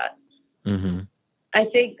myself that. Mm-hmm. I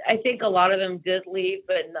think a lot of them did leave,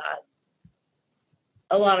 but not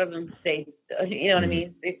a lot of them stayed. You know what I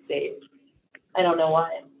mean? They stayed. I don't know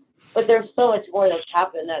why, but there's so much more that's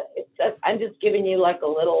happened that I'm just giving you a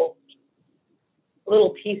little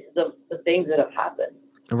pieces of the things that have happened.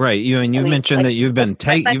 Right. You mentioned that you've been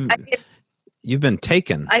you've been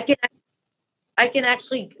taken. I can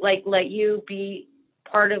actually like let you be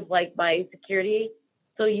part of like my security,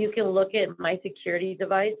 so you can look at my security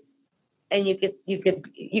device, and you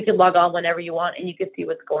could log on whenever you want, and you could see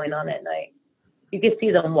what's going on at night. You could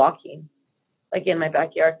see them walking, like in my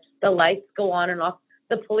backyard. The lights go on and off.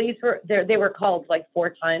 The police were there. They were called like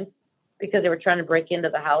 4 times because they were trying to break into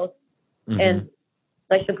the house, Mm-hmm. and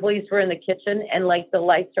like the police were in the kitchen, and like the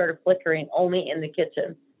lights started flickering only in the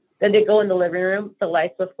kitchen. Then they go in the living room, the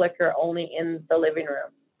lights would flicker only in the living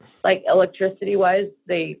room. Like electricity wise,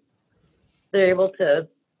 they're able to.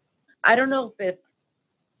 I don't know if it's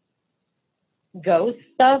ghost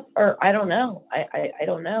stuff or I don't know. I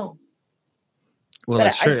don't know. Well, But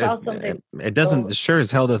it sure I saw something. it doesn't sure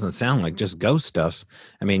as hell doesn't sound like just ghost stuff.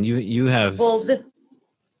 I mean, you have Well, this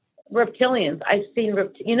reptilians. I've seen.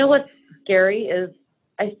 You know what's scary is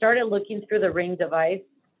I started looking through the Ring device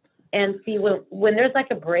and see when there's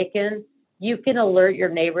like a break-in, you can alert your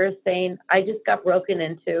neighbors saying, "I just got broken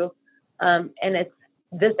into, and it's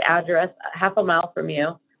this address, half a mile from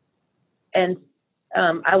you, and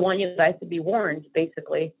I want you guys to be warned,"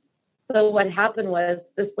 basically. So what happened was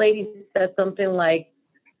this lady said something like,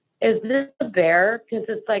 "Is this a bear? Because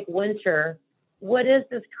it's like winter. What is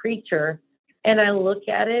this creature?" And I look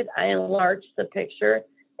at it, I enlarge the picture,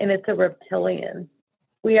 and it's a reptilian.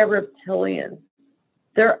 We are reptilians.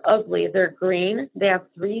 They're ugly. They're green. They have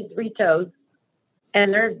three toes,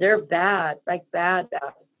 and they're bad, like bad.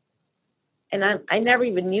 And I never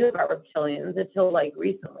even knew about reptilians until like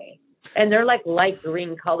recently. And they're like light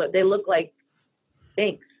green color. They look like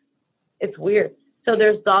snakes. It's weird. So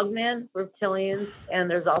there's dogman, reptilians, and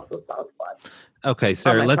there's also Sasquatch. Okay,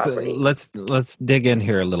 Sarah, let's dig in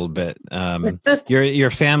here a little bit.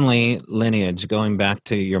 Your family lineage, going back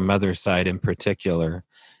to your mother's side in particular,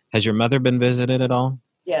 has your mother been visited at all?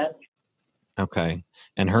 Yes. Okay,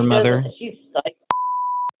 and her mother? She's like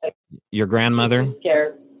your grandmother? She's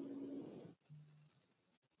scared.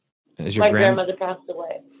 Is your My grandmother passed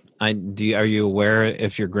away. Are you aware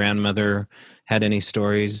if your grandmother had any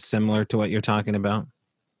stories similar to what you're talking about?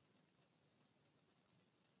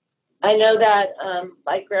 I know that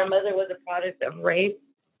my grandmother was a product of rape,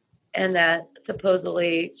 and that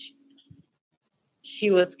supposedly she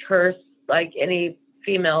was cursed, like any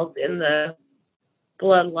females in the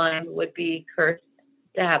bloodline would be cursed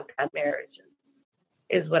to have bad marriages,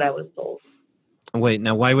 is what I was told. Wait,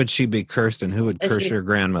 now why would she be cursed, and who would curse your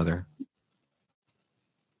grandmother?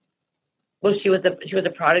 Well, she was a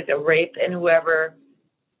product of rape, and whoever,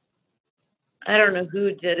 I don't know who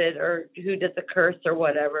did it or who did the curse or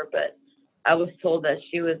whatever, but I was told that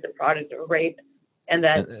she was a product of rape, and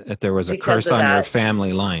that there was a curse on your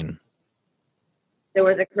family line. There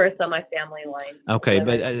was a curse on my family line. Okay,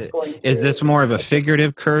 but is this more of a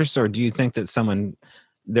figurative curse, or do you think that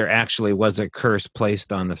there actually was a curse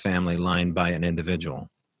placed on the family line by an individual?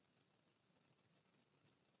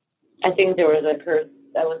 I think there was a curse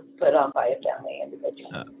that was put on by a family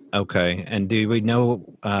individual. Okay, and do we know?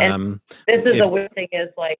 This is the weird thing is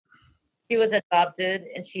like she was adopted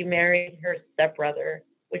and she married her stepbrother,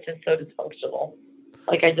 which is so dysfunctional.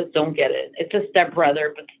 Like I just don't get it. It's a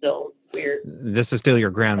stepbrother, but still weird. This is still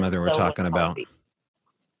your grandmother we're talking about.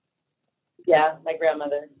 Yeah, my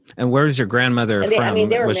grandmother. And where's your grandmother from? I mean,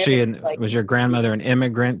 was your grandmother an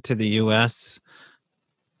immigrant to the U.S.?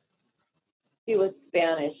 She was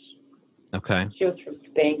Spanish. Okay. She was from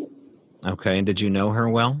Spain. Okay, and did you know her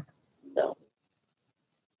well?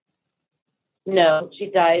 No, she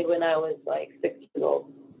died when I was like 6 years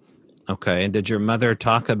old. Okay, and did your mother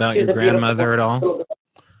talk about your grandmother at all?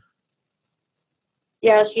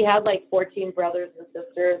 Yeah, she had like 14 brothers and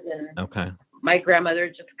sisters, and okay. My grandmother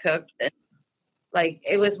just cooked, and like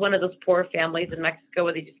it was one of those poor families in Mexico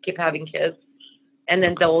where they just keep having kids, and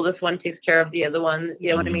then the oldest one takes care of the other one.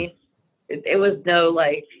 You know what I mean? It was no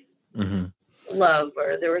like love,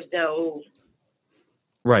 or there was no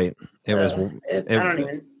right. It was. I don't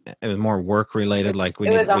even. It was more work related, like we.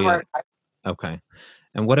 It was a hard time. Okay,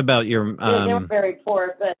 and what about your? They were very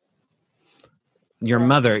poor, but your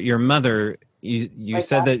mother. You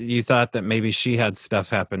said that you thought that maybe she had stuff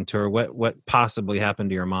happen to her. What possibly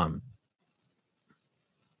happened to your mom?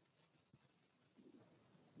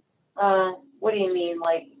 What do you mean,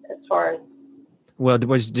 like as far as? Well,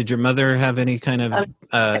 did your mother have any kind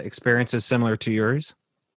of experiences similar to yours?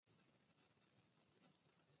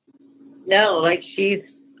 No, like she's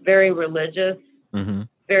very religious,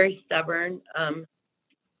 very stubborn,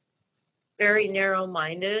 very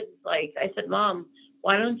narrow-minded. Like I said, Mom,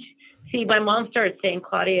 why don't you see? My mom started saying,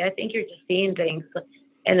 Claudia, I think you're just seeing things.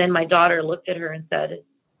 And then my daughter looked at her and said,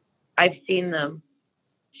 I've seen them.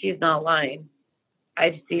 she's not lying.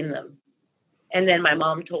 I've seen them. And then my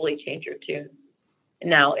mom totally changed her tune. And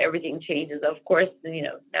now everything changes. Of course,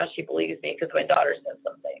 now she believes me because my daughter said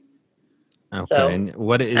something. Okay. So, And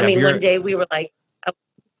what I mean, one day we were like,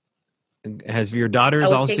 has your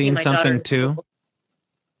daughters all seen something too?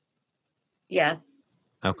 Yes.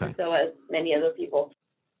 Okay. And so has many other people.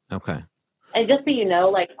 Okay. And just so you know,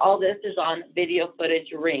 like all this is on video footage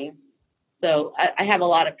Ring. So I have a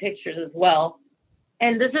lot of pictures as well.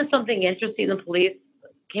 And this is something interesting. The police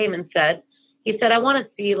came and said, he said, I want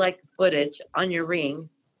to see like footage on your Ring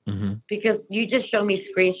because you just show me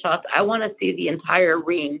screenshots. I want to see the entire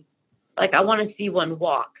Ring. Like I want to see one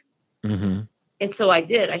walk. And so I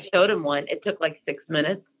did. I showed him one. It took like 6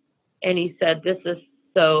 minutes. And he said, this is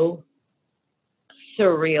so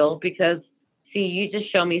surreal because, see, you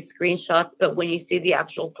just show me screenshots, but when you see the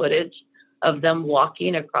actual footage of them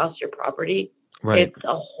walking across your property, it's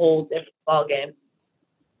a whole different ballgame.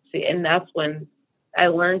 See, and that's when I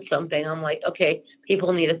learned something. I'm like, okay,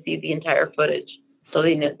 people need to see the entire footage so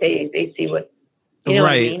they know, they see what, you know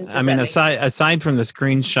what I mean? I mean, aside from the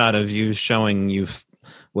screenshot of you showing you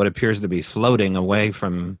what appears to be floating away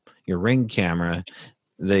from your Ring camera,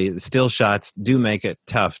 the still shots do make it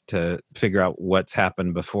tough to figure out what's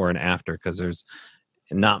happened before and after because there's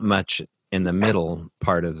not much in the middle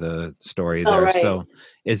part of the story there. Right. So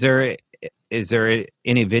is there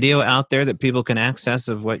any video out there that people can access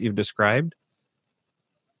of what you've described?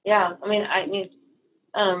 Yeah. I mean,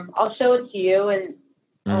 I'll show it to you. And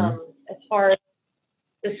as far as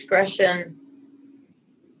discretion,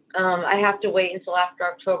 I have to wait until after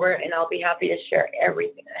October and I'll be happy to share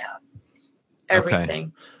everything I have.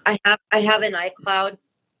 Everything. Okay. I have an iCloud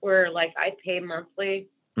where like I pay monthly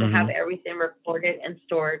to have everything recorded and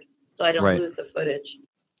stored so I don't lose the footage.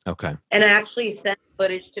 Okay. And I actually send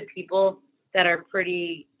footage to people that are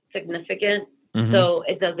pretty significant so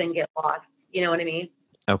it doesn't get lost. You know what I mean?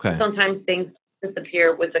 Okay. Sometimes things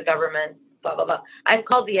disappear with the government, blah, blah, blah. I've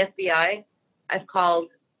called the FBI. I've called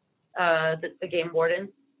the game warden.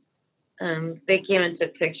 They came and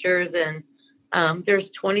took pictures and there's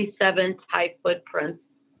 27 Thai footprints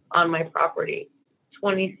on my property.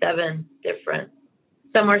 27 different.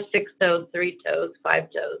 Some are 6 toes, 3 toes, 5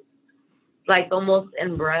 toes. Like almost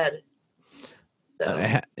inbred.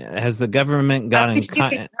 So has the government gotten you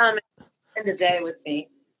can come in the day with me,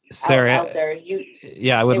 Sarah? Out there.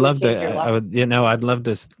 I would love to. I'd love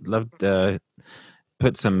to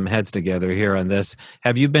put some heads together here on this.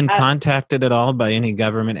 Have you been contacted at all by any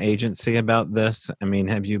government agency about this? I mean,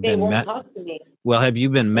 have you been met? Talk to me. Well, have you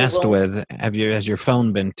been messed with? Has your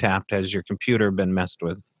phone been tapped? Has your computer been messed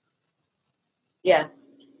with? Yeah.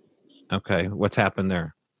 Okay. What's happened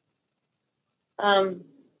there? I've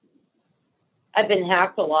been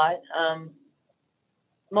hacked a lot.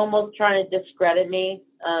 Momo's trying to discredit me.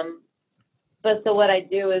 But so what I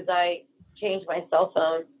do is I change my cell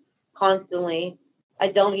phone constantly. I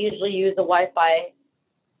don't usually use the Wi-Fi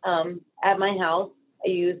at my house. I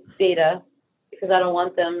use data because I don't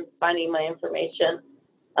want them finding my information.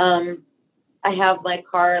 I have my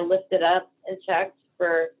car lifted up and checked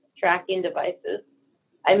for tracking devices.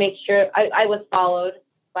 I make sure I was followed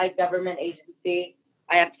by government agency.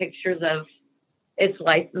 I have pictures of its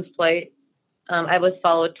license plate. I was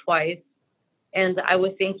followed twice. And I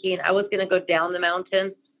was thinking I was going to go down the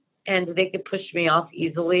mountain and they could push me off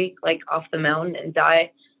easily, like off the mountain and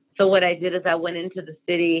die. So what I did is I went into the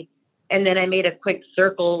city and then I made a quick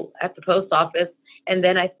circle at the post office and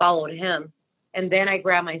then I followed him. And then I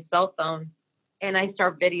grabbed my cell phone and I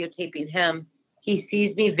start videotaping him. He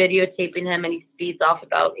sees me videotaping him and he speeds off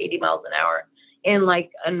about 80 miles an hour in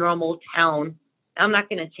like a normal town. I'm not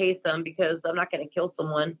going to chase him because I'm not going to kill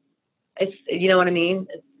someone. You know what I mean?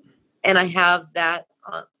 And I have that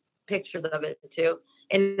pictures of it too.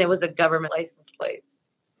 And it was a government license plate.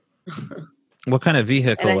 What kind of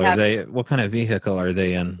vehicle are they? What kind of vehicle are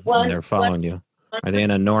they in when they're following you? Are they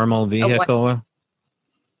in a normal vehicle?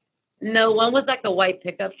 No, one was like a white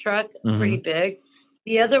pickup truck, pretty big.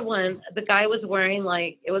 The other one, the guy was wearing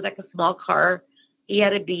it was like a small car. He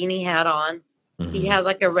had a beanie hat on. He had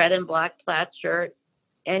like a red and black plaid shirt.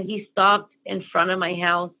 And he stopped in front of my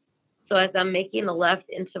house. So as I'm making a left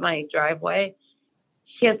into my driveway,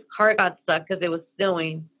 his car got stuck because it was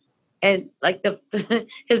snowing. And like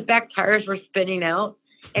his back tires were spinning out.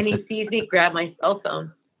 And he sees me grab my cell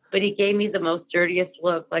phone. But he gave me the most dirtiest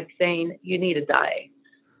look, like saying, "You need to die."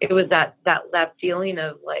 It was that feeling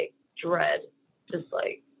of like dread, just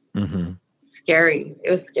like scary.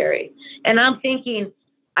 It was scary. And I'm thinking,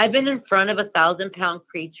 I've been in front of a 1,000-pound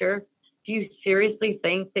creature. Do you seriously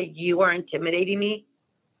think that you are intimidating me?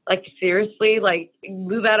 Like, seriously, like,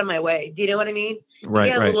 move out of my way. Do you know what I mean? You Right,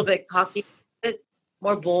 get a right. little bit cocky, a bit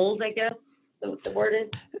more bold, I guess the word is.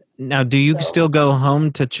 Now, do you So still go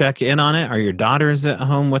home to check in on it? Are your daughters at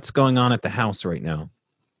home? What's going on at the house right now?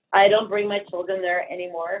 I don't bring my children there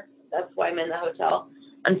anymore. That's why I'm in the hotel.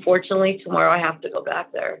 Unfortunately, tomorrow I have to go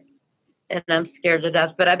back there, and I'm scared to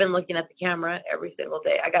death. But I've been looking at the camera every single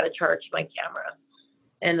day. I got to charge my camera,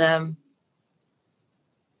 and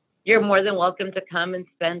you're more than welcome to come and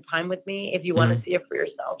spend time with me if you want to see it for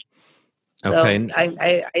yourself. Okay. So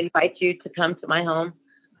I invite you to come to my home.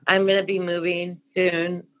 I'm going to be moving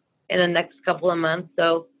soon in the next couple of months.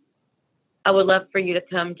 So I would love for you to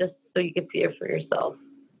come just so you can see it for yourself.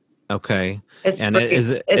 Okay. It's And free.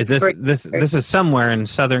 is It's free. this is somewhere in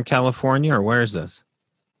Southern California, or where is this?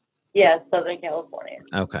 Yeah, Southern California.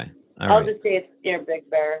 Okay. I'll just say it's near Big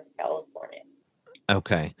Bear, California.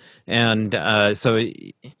 Okay. And so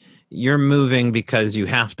you're moving because you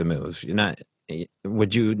have to move. You're not,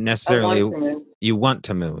 would you necessarily, you want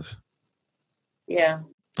to move? Yeah.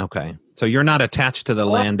 Okay. So you're not attached to the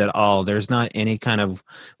land at all. There's not any kind of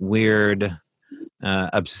weird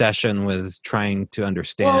obsession with trying to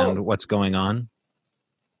understand what's going on?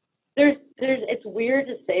 It's weird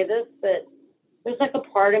to say this, but there's like a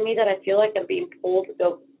part of me that I feel like I'm being pulled to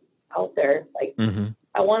go out there. Like,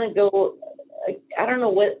 I want to go, I don't know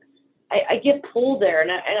what, I get pulled there,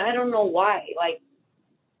 and I don't know why. Like,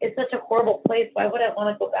 it's such a horrible place. Why would I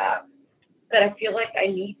want to go back? But I feel like I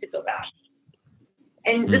need to go back.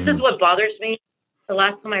 And this is what bothers me. The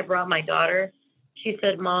last time I brought my daughter, she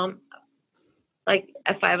said, Mom, like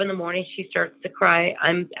at 5 a.m, she starts to cry.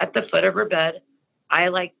 I'm at the foot of her bed. I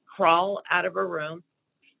like crawl out of her room,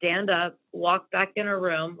 stand up, walk back in her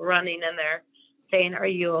room, running in there, saying, are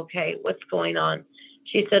you okay? What's going on?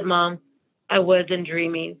 She said, Mom, I wasn't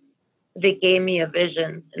dreaming. They gave me a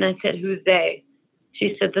vision. And I said, who's they?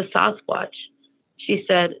 She said, the Sasquatch. She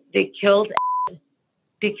said, they killed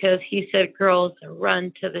because he said, girls,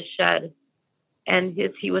 run to the shed. And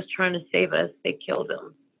he was trying to save us. They killed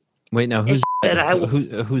him. Wait, now who's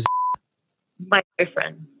my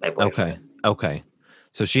boyfriend? Okay.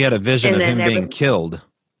 So she had a vision of him being killed.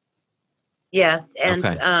 Yes, and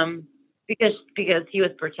because he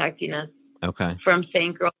was protecting us. From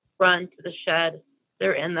saying, girls, run to the shed.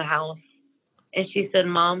 They're in the house. And she said,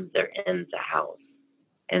 Mom, they're in the house.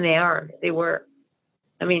 And they were.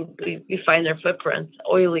 I mean, we find their footprints,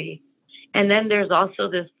 oily. And then there's also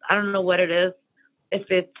this, I don't know what it is, if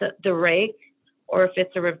it's the rake or if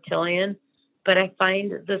it's a reptilian, but I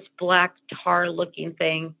find this black tar looking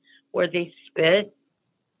thing where they spit.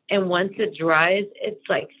 And once it dries, it's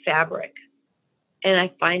like fabric. And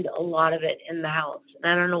I find a lot of it in the house.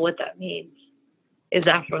 And I don't know what that means. Is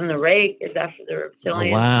that from the rake? Is that for the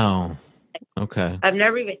reptilian? Oh, wow. Okay. I've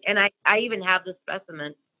never even, and I even have the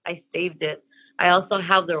specimen. I saved it. I also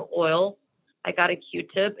have their oil. I got a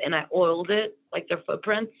Q-tip and I oiled it, like their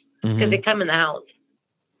footprints, because they come in the house.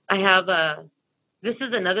 I have this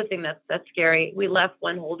is another thing that's scary. We left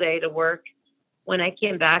one whole day to work. When I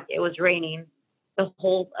came back, it was raining. The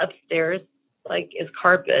whole upstairs, like, is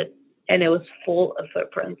carpet, and it was full of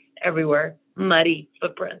footprints everywhere, muddy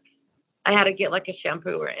footprints. I had to get like a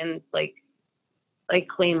shampoo and like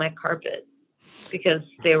clean my carpet because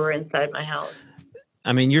they were inside my house.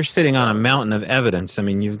 I mean, you're sitting on a mountain of evidence. I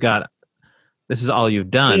mean, this is all you've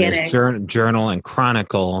done DNA. is journal and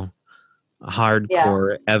chronicle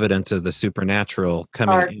hardcore evidence of the supernatural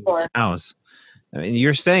coming in your house. I mean,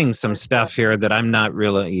 you're saying some stuff here that I'm not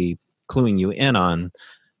really cluing you in on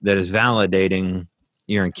that is validating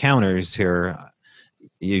your encounters here.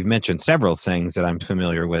 You've mentioned several things that I'm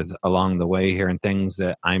familiar with along the way here and things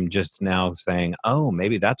that I'm just now saying, oh,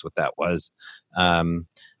 maybe that's what that was.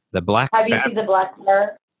 The black Have you seen the black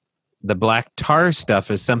tar? The black tar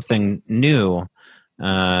stuff is something new.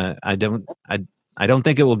 I don't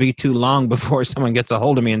think it will be too long before someone gets a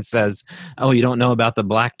hold of me and says, oh, you don't know about the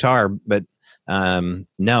black tar, but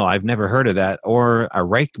no, I've never heard of that, or a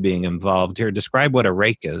rake being involved here. Describe what a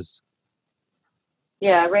rake is.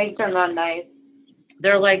 Yeah, rakes are not nice.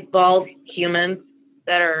 They're like bald humans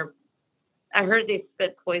that are, I heard they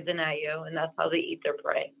spit poison at you, and that's how they eat their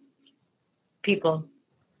prey. People.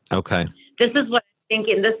 Okay. This is what I'm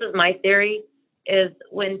thinking. This is my theory, is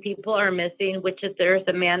when people are missing, which is there's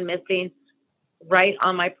a man missing right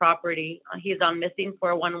on my property. He's on missing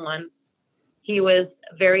 411. He was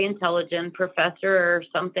very intelligent, professor or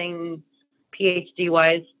something,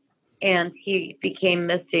 PhD-wise, and he became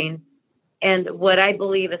missing. And what I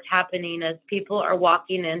believe is happening is people are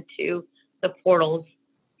walking into the portals,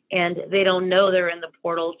 and they don't know they're in the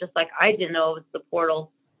portal, just like I didn't know it was the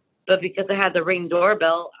portal. But because I had the Ring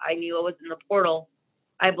doorbell, I knew I was in the portal.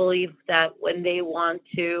 I believe that when they want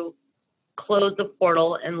to close the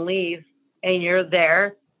portal and leave and you're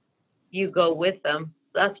there, you go with them.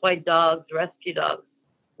 That's why dogs, rescue dogs,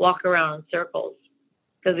 walk around in circles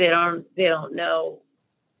because they don't know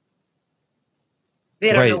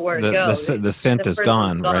Right. where to The go. the scent The is person's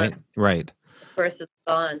gone, gone. right? Right. The person's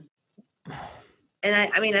gone. And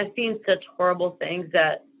I mean, I've seen such horrible things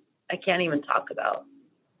that I can't even talk about.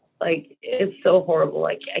 Like, it's so horrible.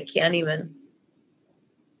 Like, I can't even.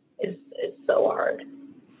 It's so hard.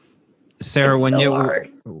 Sarah, It's when so you,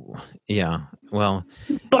 hard. yeah, well,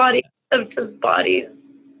 Bodies of just bodies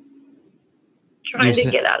you trying to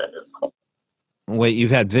said, get out of this hole. wait,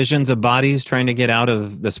 you've had visions of bodies trying to get out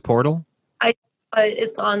of this portal?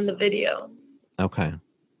 It's on the video. Okay.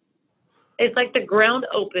 It's like the ground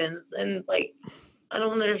opens and like, I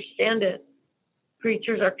don't understand it.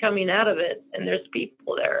 Creatures are coming out of it and there's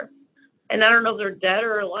people there. And I don't know if they're dead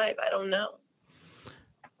or alive. I don't know.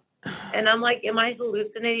 And I'm like, am I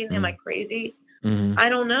hallucinating? Am I crazy? Mm-hmm. I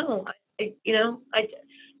don't know.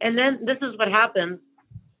 And then this is what happens.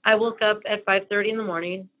 I woke up at 5:30 in the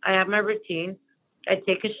morning. I have my routine. I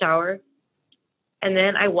take a shower, and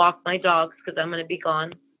then I walk my dogs because I'm going to be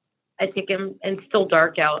gone. I take them, and it's still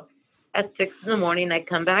dark out. At 6 in the morning, I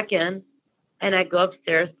come back in, and I go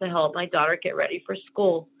upstairs to help my daughter get ready for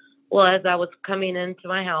school. Well, as I was coming into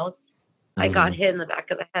my house, I got hit in the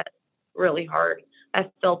back of the head really hard. I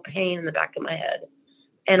felt pain in the back of my head.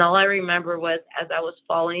 And all I remember was as I was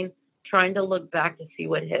falling, trying to look back to see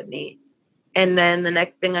what hit me. And then the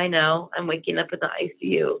next thing I know, I'm waking up in the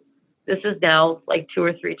ICU. This is now like 2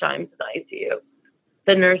 or 3 times in the ICU.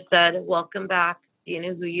 The nurse said, welcome back. Do you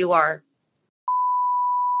know who you are?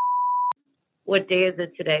 What day is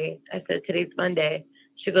it today? I said, today's Monday.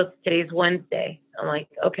 She goes, today's Wednesday. I'm like,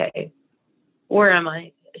 okay. Where am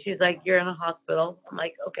I? She's like, you're in a hospital. I'm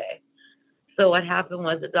like, okay. So what happened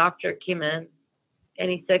was the doctor came in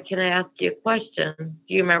and he said, can I ask you a question?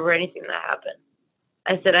 Do you remember anything that happened?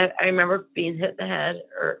 I said, I remember being hit in the head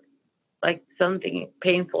or like something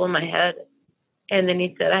painful in my head. And then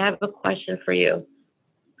he said, I have a question for you.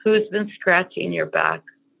 Who's been scratching your back?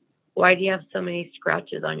 Why do you have so many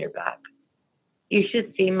scratches on your back? You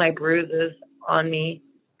should see my bruises on me,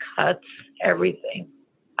 cuts, everything.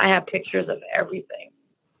 I have pictures of everything.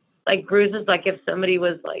 Like bruises, like if somebody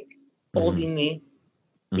was like holding me.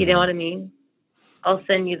 You know what I mean? I'll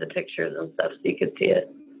send you the pictures and stuff so you can see it.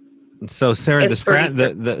 So, Sarah, It's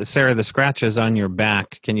Sarah, the scratches on your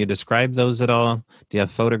back. Can you describe those at all? Do you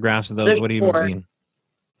have photographs of those? There's What do you 4. mean?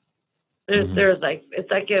 There's like it's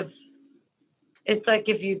like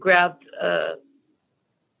if you grabbed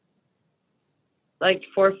like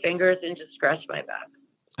 4 fingers and just scratched my back.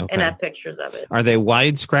 Okay. And I have pictures of it. Are they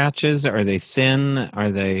wide scratches? Are they thin?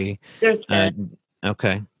 Are they? They're thin.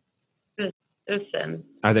 Okay. They're thin.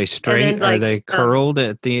 Are they straight? Then, like, are they curled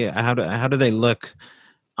at the? How do they look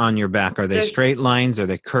on your back? Are they straight lines? Are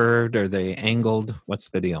they curved? Are they angled? What's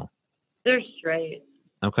the deal? They're straight.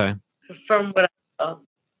 Okay. From what I saw.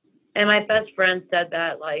 And my best friend said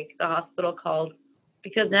that like the hospital called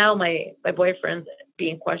because now my boyfriend's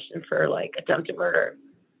being questioned for like attempted murder.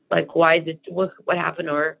 Like what happened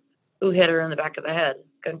to her? Who hit her in the back of the head?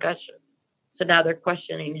 Concussion. So now they're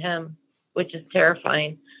questioning him, which is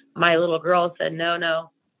terrifying. My little girl said,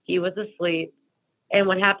 no, he was asleep. And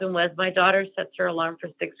what happened was my daughter sets her alarm for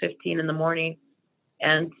 6:15 in the morning.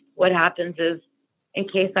 And what happens is in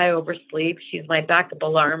case I oversleep, she's my backup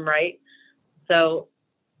alarm, right? So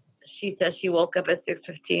she says she woke up at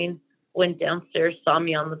 6:15, went downstairs, saw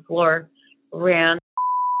me on the floor, ran,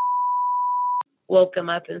 woke him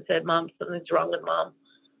up and said, Mom, something's wrong with Mom.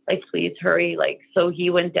 Like, please hurry. Like, so he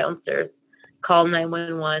went downstairs, called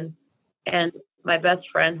 911, and my best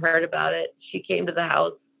friend heard about it. She came to the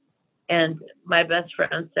house, and my best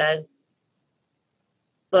friend said,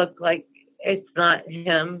 look, like, it's not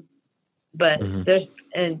him, but there's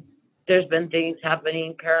been things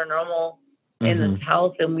happening paranormal in this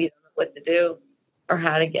house, and we don't know what to do or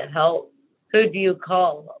how to get help. Who do you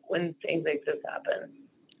call when things like this happen?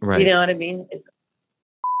 Right. You know what I mean? It's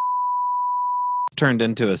turned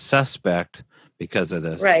into a suspect because of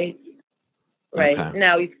this. Right. Okay.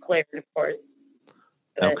 Now he's cleared, of course.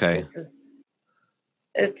 But okay.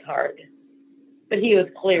 It's hard. But he was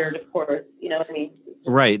cleared, of course. You know what I mean?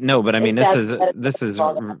 Right. No, but I mean, this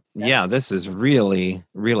is really,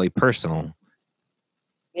 really personal.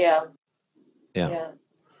 Yeah. Okay.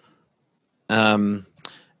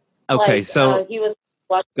 Like, so he was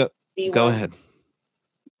watching go ahead.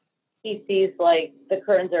 He sees like the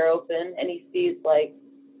curtains are open and he sees like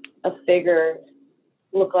a figure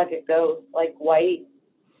look like a ghost, like white,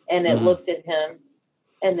 and it looked at him,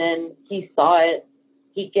 and then he saw it,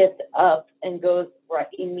 he gets up and goes right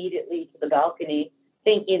immediately to the balcony,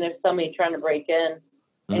 thinking there's somebody trying to break in.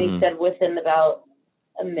 And he said within about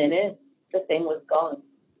a minute, the thing was gone.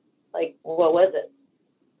 Like, what was it?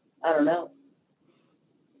 I don't know.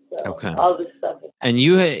 So, Okay. all this stuff. And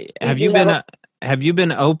have you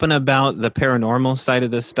been open about the paranormal side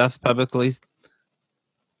of this stuff publicly?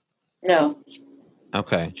 No.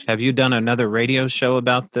 Okay. Have you done another radio show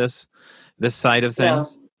about this side of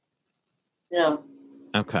things? No.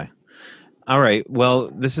 Okay. All right. Well,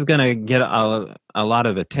 this is going to get a lot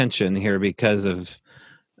of attention here because of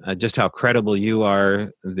just how credible you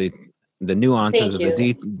are. The nuances of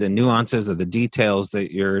the nuances of the details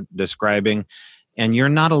that you're describing, and you're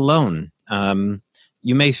not alone.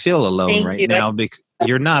 You may feel alone right now because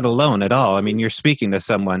you're not alone at all. I mean, you're speaking to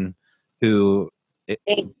someone who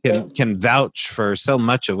can vouch for so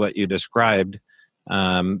much of what you described.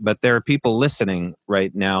 But there are people listening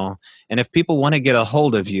right now. And if people want to get a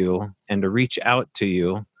hold of you and to reach out to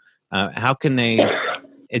you, how can they,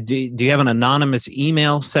 do you have an anonymous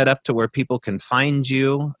email set up to where people can find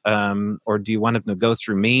you? Or do you want them to go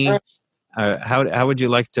through me? How would you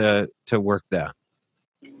like to work that?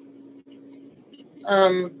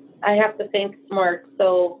 I have to think smart.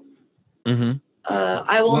 So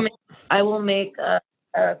I will make a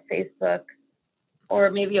Facebook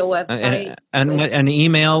or maybe a website. And an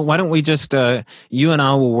email. Why don't we just, you and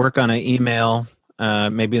I will work on an email,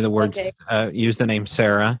 maybe the words, use the name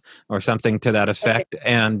Sarah or something to that effect. Okay.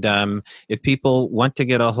 And if people want to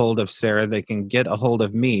get a hold of Sarah, they can get a hold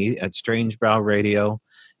of me at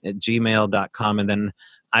strangebrowradio@gmail.com. And then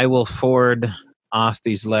I will forward off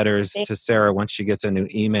these letters to Sarah once she gets a new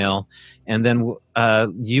email. And then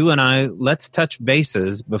you and I, let's touch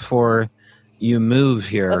bases before you move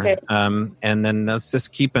here. Okay. And then let's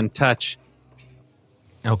just keep in touch.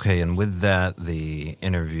 Okay, and with that, the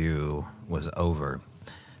interview was over.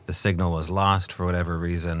 The signal was lost for whatever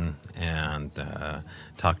reason, and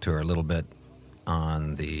talked to her a little bit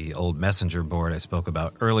on the old messenger board I spoke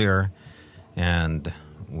about earlier, and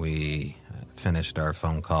we finished our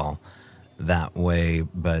phone call that way,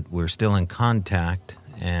 but we're still in contact,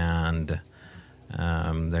 and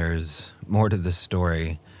there's more to the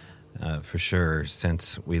story for sure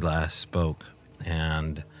since we last spoke,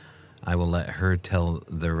 and I will let her tell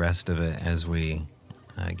the rest of it as we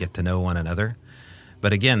get to know one another.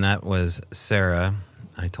 But again, that was Sarah.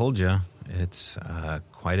 I told you, it's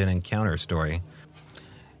quite an encounter story.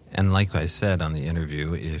 And like I said on the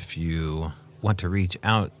interview, if you want to reach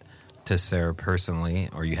out to Sarah personally,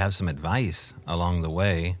 or you have some advice along the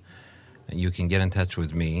way, you can get in touch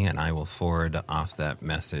with me, and I will forward off that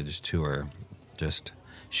message to her. Just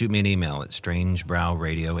shoot me an email at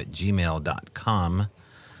strangebrowradio@gmail.com.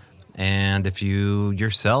 And if you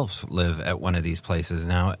yourself live at one of these places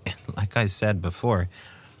now, like I said before,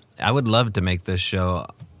 I would love to make this show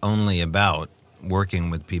only about working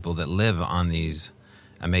with people that live on these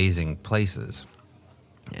amazing places.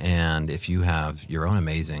 And if you have your own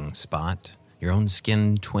amazing spot, your own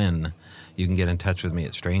skin twin, you can get in touch with me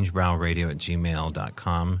at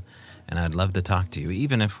strangebrowradio@gmail.com. And I'd love to talk to you,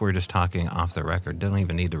 even if we're just talking off the record. Don't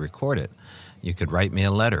even need to record it. You could write me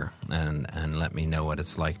a letter and let me know what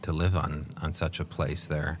it's like to live on such a place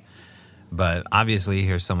there. But obviously,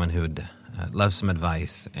 here's someone who'd love some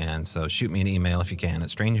advice. And so shoot me an email if you can at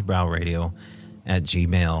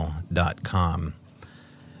strangebrowradio@gmail.com.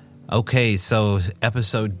 Okay, so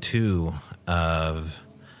episode 2 of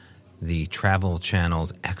the Travel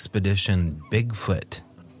Channel's Expedition Bigfoot.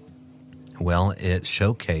 Well, it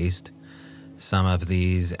showcased some of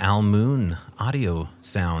these Al Moon audio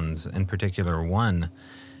sounds, in particular one,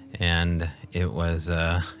 and it was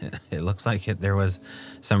it looks like there was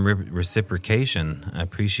some reciprocation,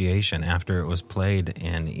 appreciation after it was played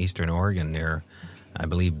in Eastern Oregon near, I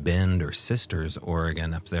believe, Bend or Sisters,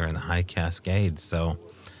 Oregon, up there in the High Cascades. So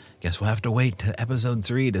guess we'll have to wait to episode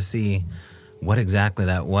 3 to see what exactly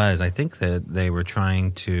that was. I think that they were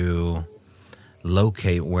trying to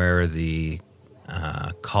locate where the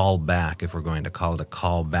call back, if we're going to call it a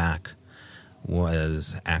call back,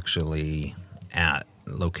 was actually at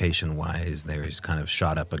location-wise. They just kind of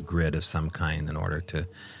shot up a grid of some kind in order to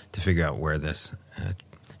figure out where this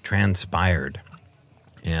transpired.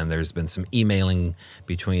 And there's been some emailing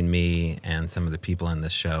between me and some of the people in the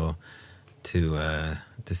show to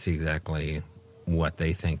see exactly what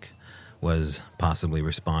they think was possibly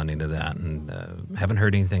responding to that. And haven't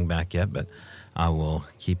heard anything back yet, but I will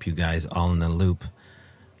keep you guys all in the loop.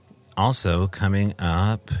 Also, coming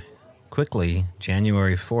up quickly,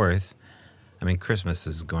 January 4th, I mean, Christmas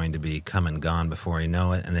is going to be come and gone before you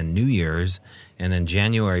know it, and then New Year's, and then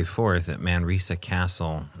January 4th at Manresa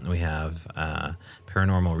Castle, we have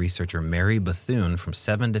paranormal researcher Mary Bethune from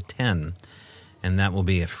 7 to 10. And that will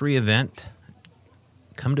be a free event.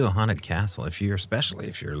 Come to a haunted castle, especially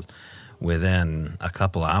if you're within a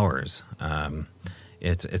couple hours.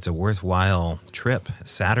 It's a worthwhile trip.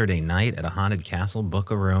 Saturday night at a haunted castle, book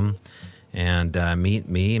a room, and meet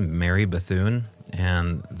me, Mary Bethune,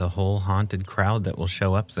 and the whole haunted crowd that will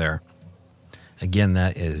show up there. Again,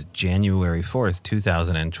 that is January 4th,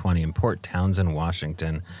 2020 in Port Townsend,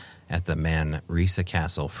 Washington at the Manresa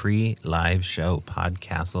Castle. Free live show,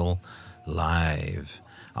 Podcastle Live.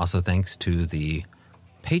 Also, thanks to the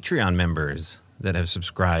Patreon members that have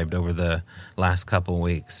subscribed over the last couple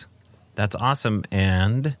weeks. That's awesome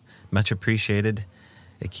and much appreciated.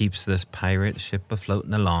 It keeps this pirate ship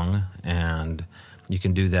afloating along, and you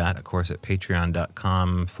can do that, of course, at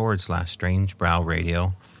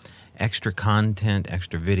patreon.com/strangebrowradio. Extra content,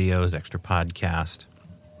 extra videos, extra podcast.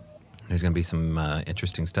 There's going to be some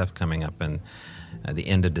interesting stuff coming up in the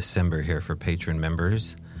end of December here for patron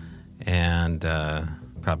members, and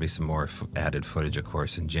probably some more added footage, of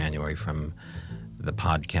course, in January from the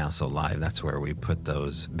Podcastle Live. That's where we put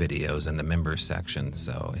those videos in the members section.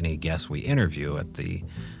 So any guests we interview at the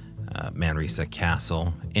Manresa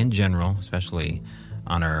Castle in general, especially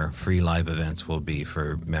on our free live events, will be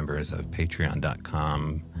for members of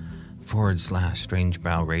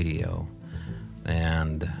patreon.com/strangebrowradio.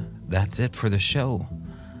 And that's it for the show.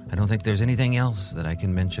 I don't think there's anything else that I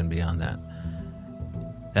can mention beyond that.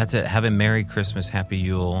 That's it. Have a Merry Christmas, Happy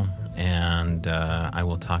Yule, and I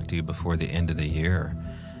will talk to you before the end of the year.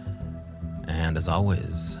 And as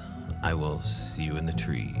always, I will see you in the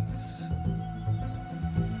trees.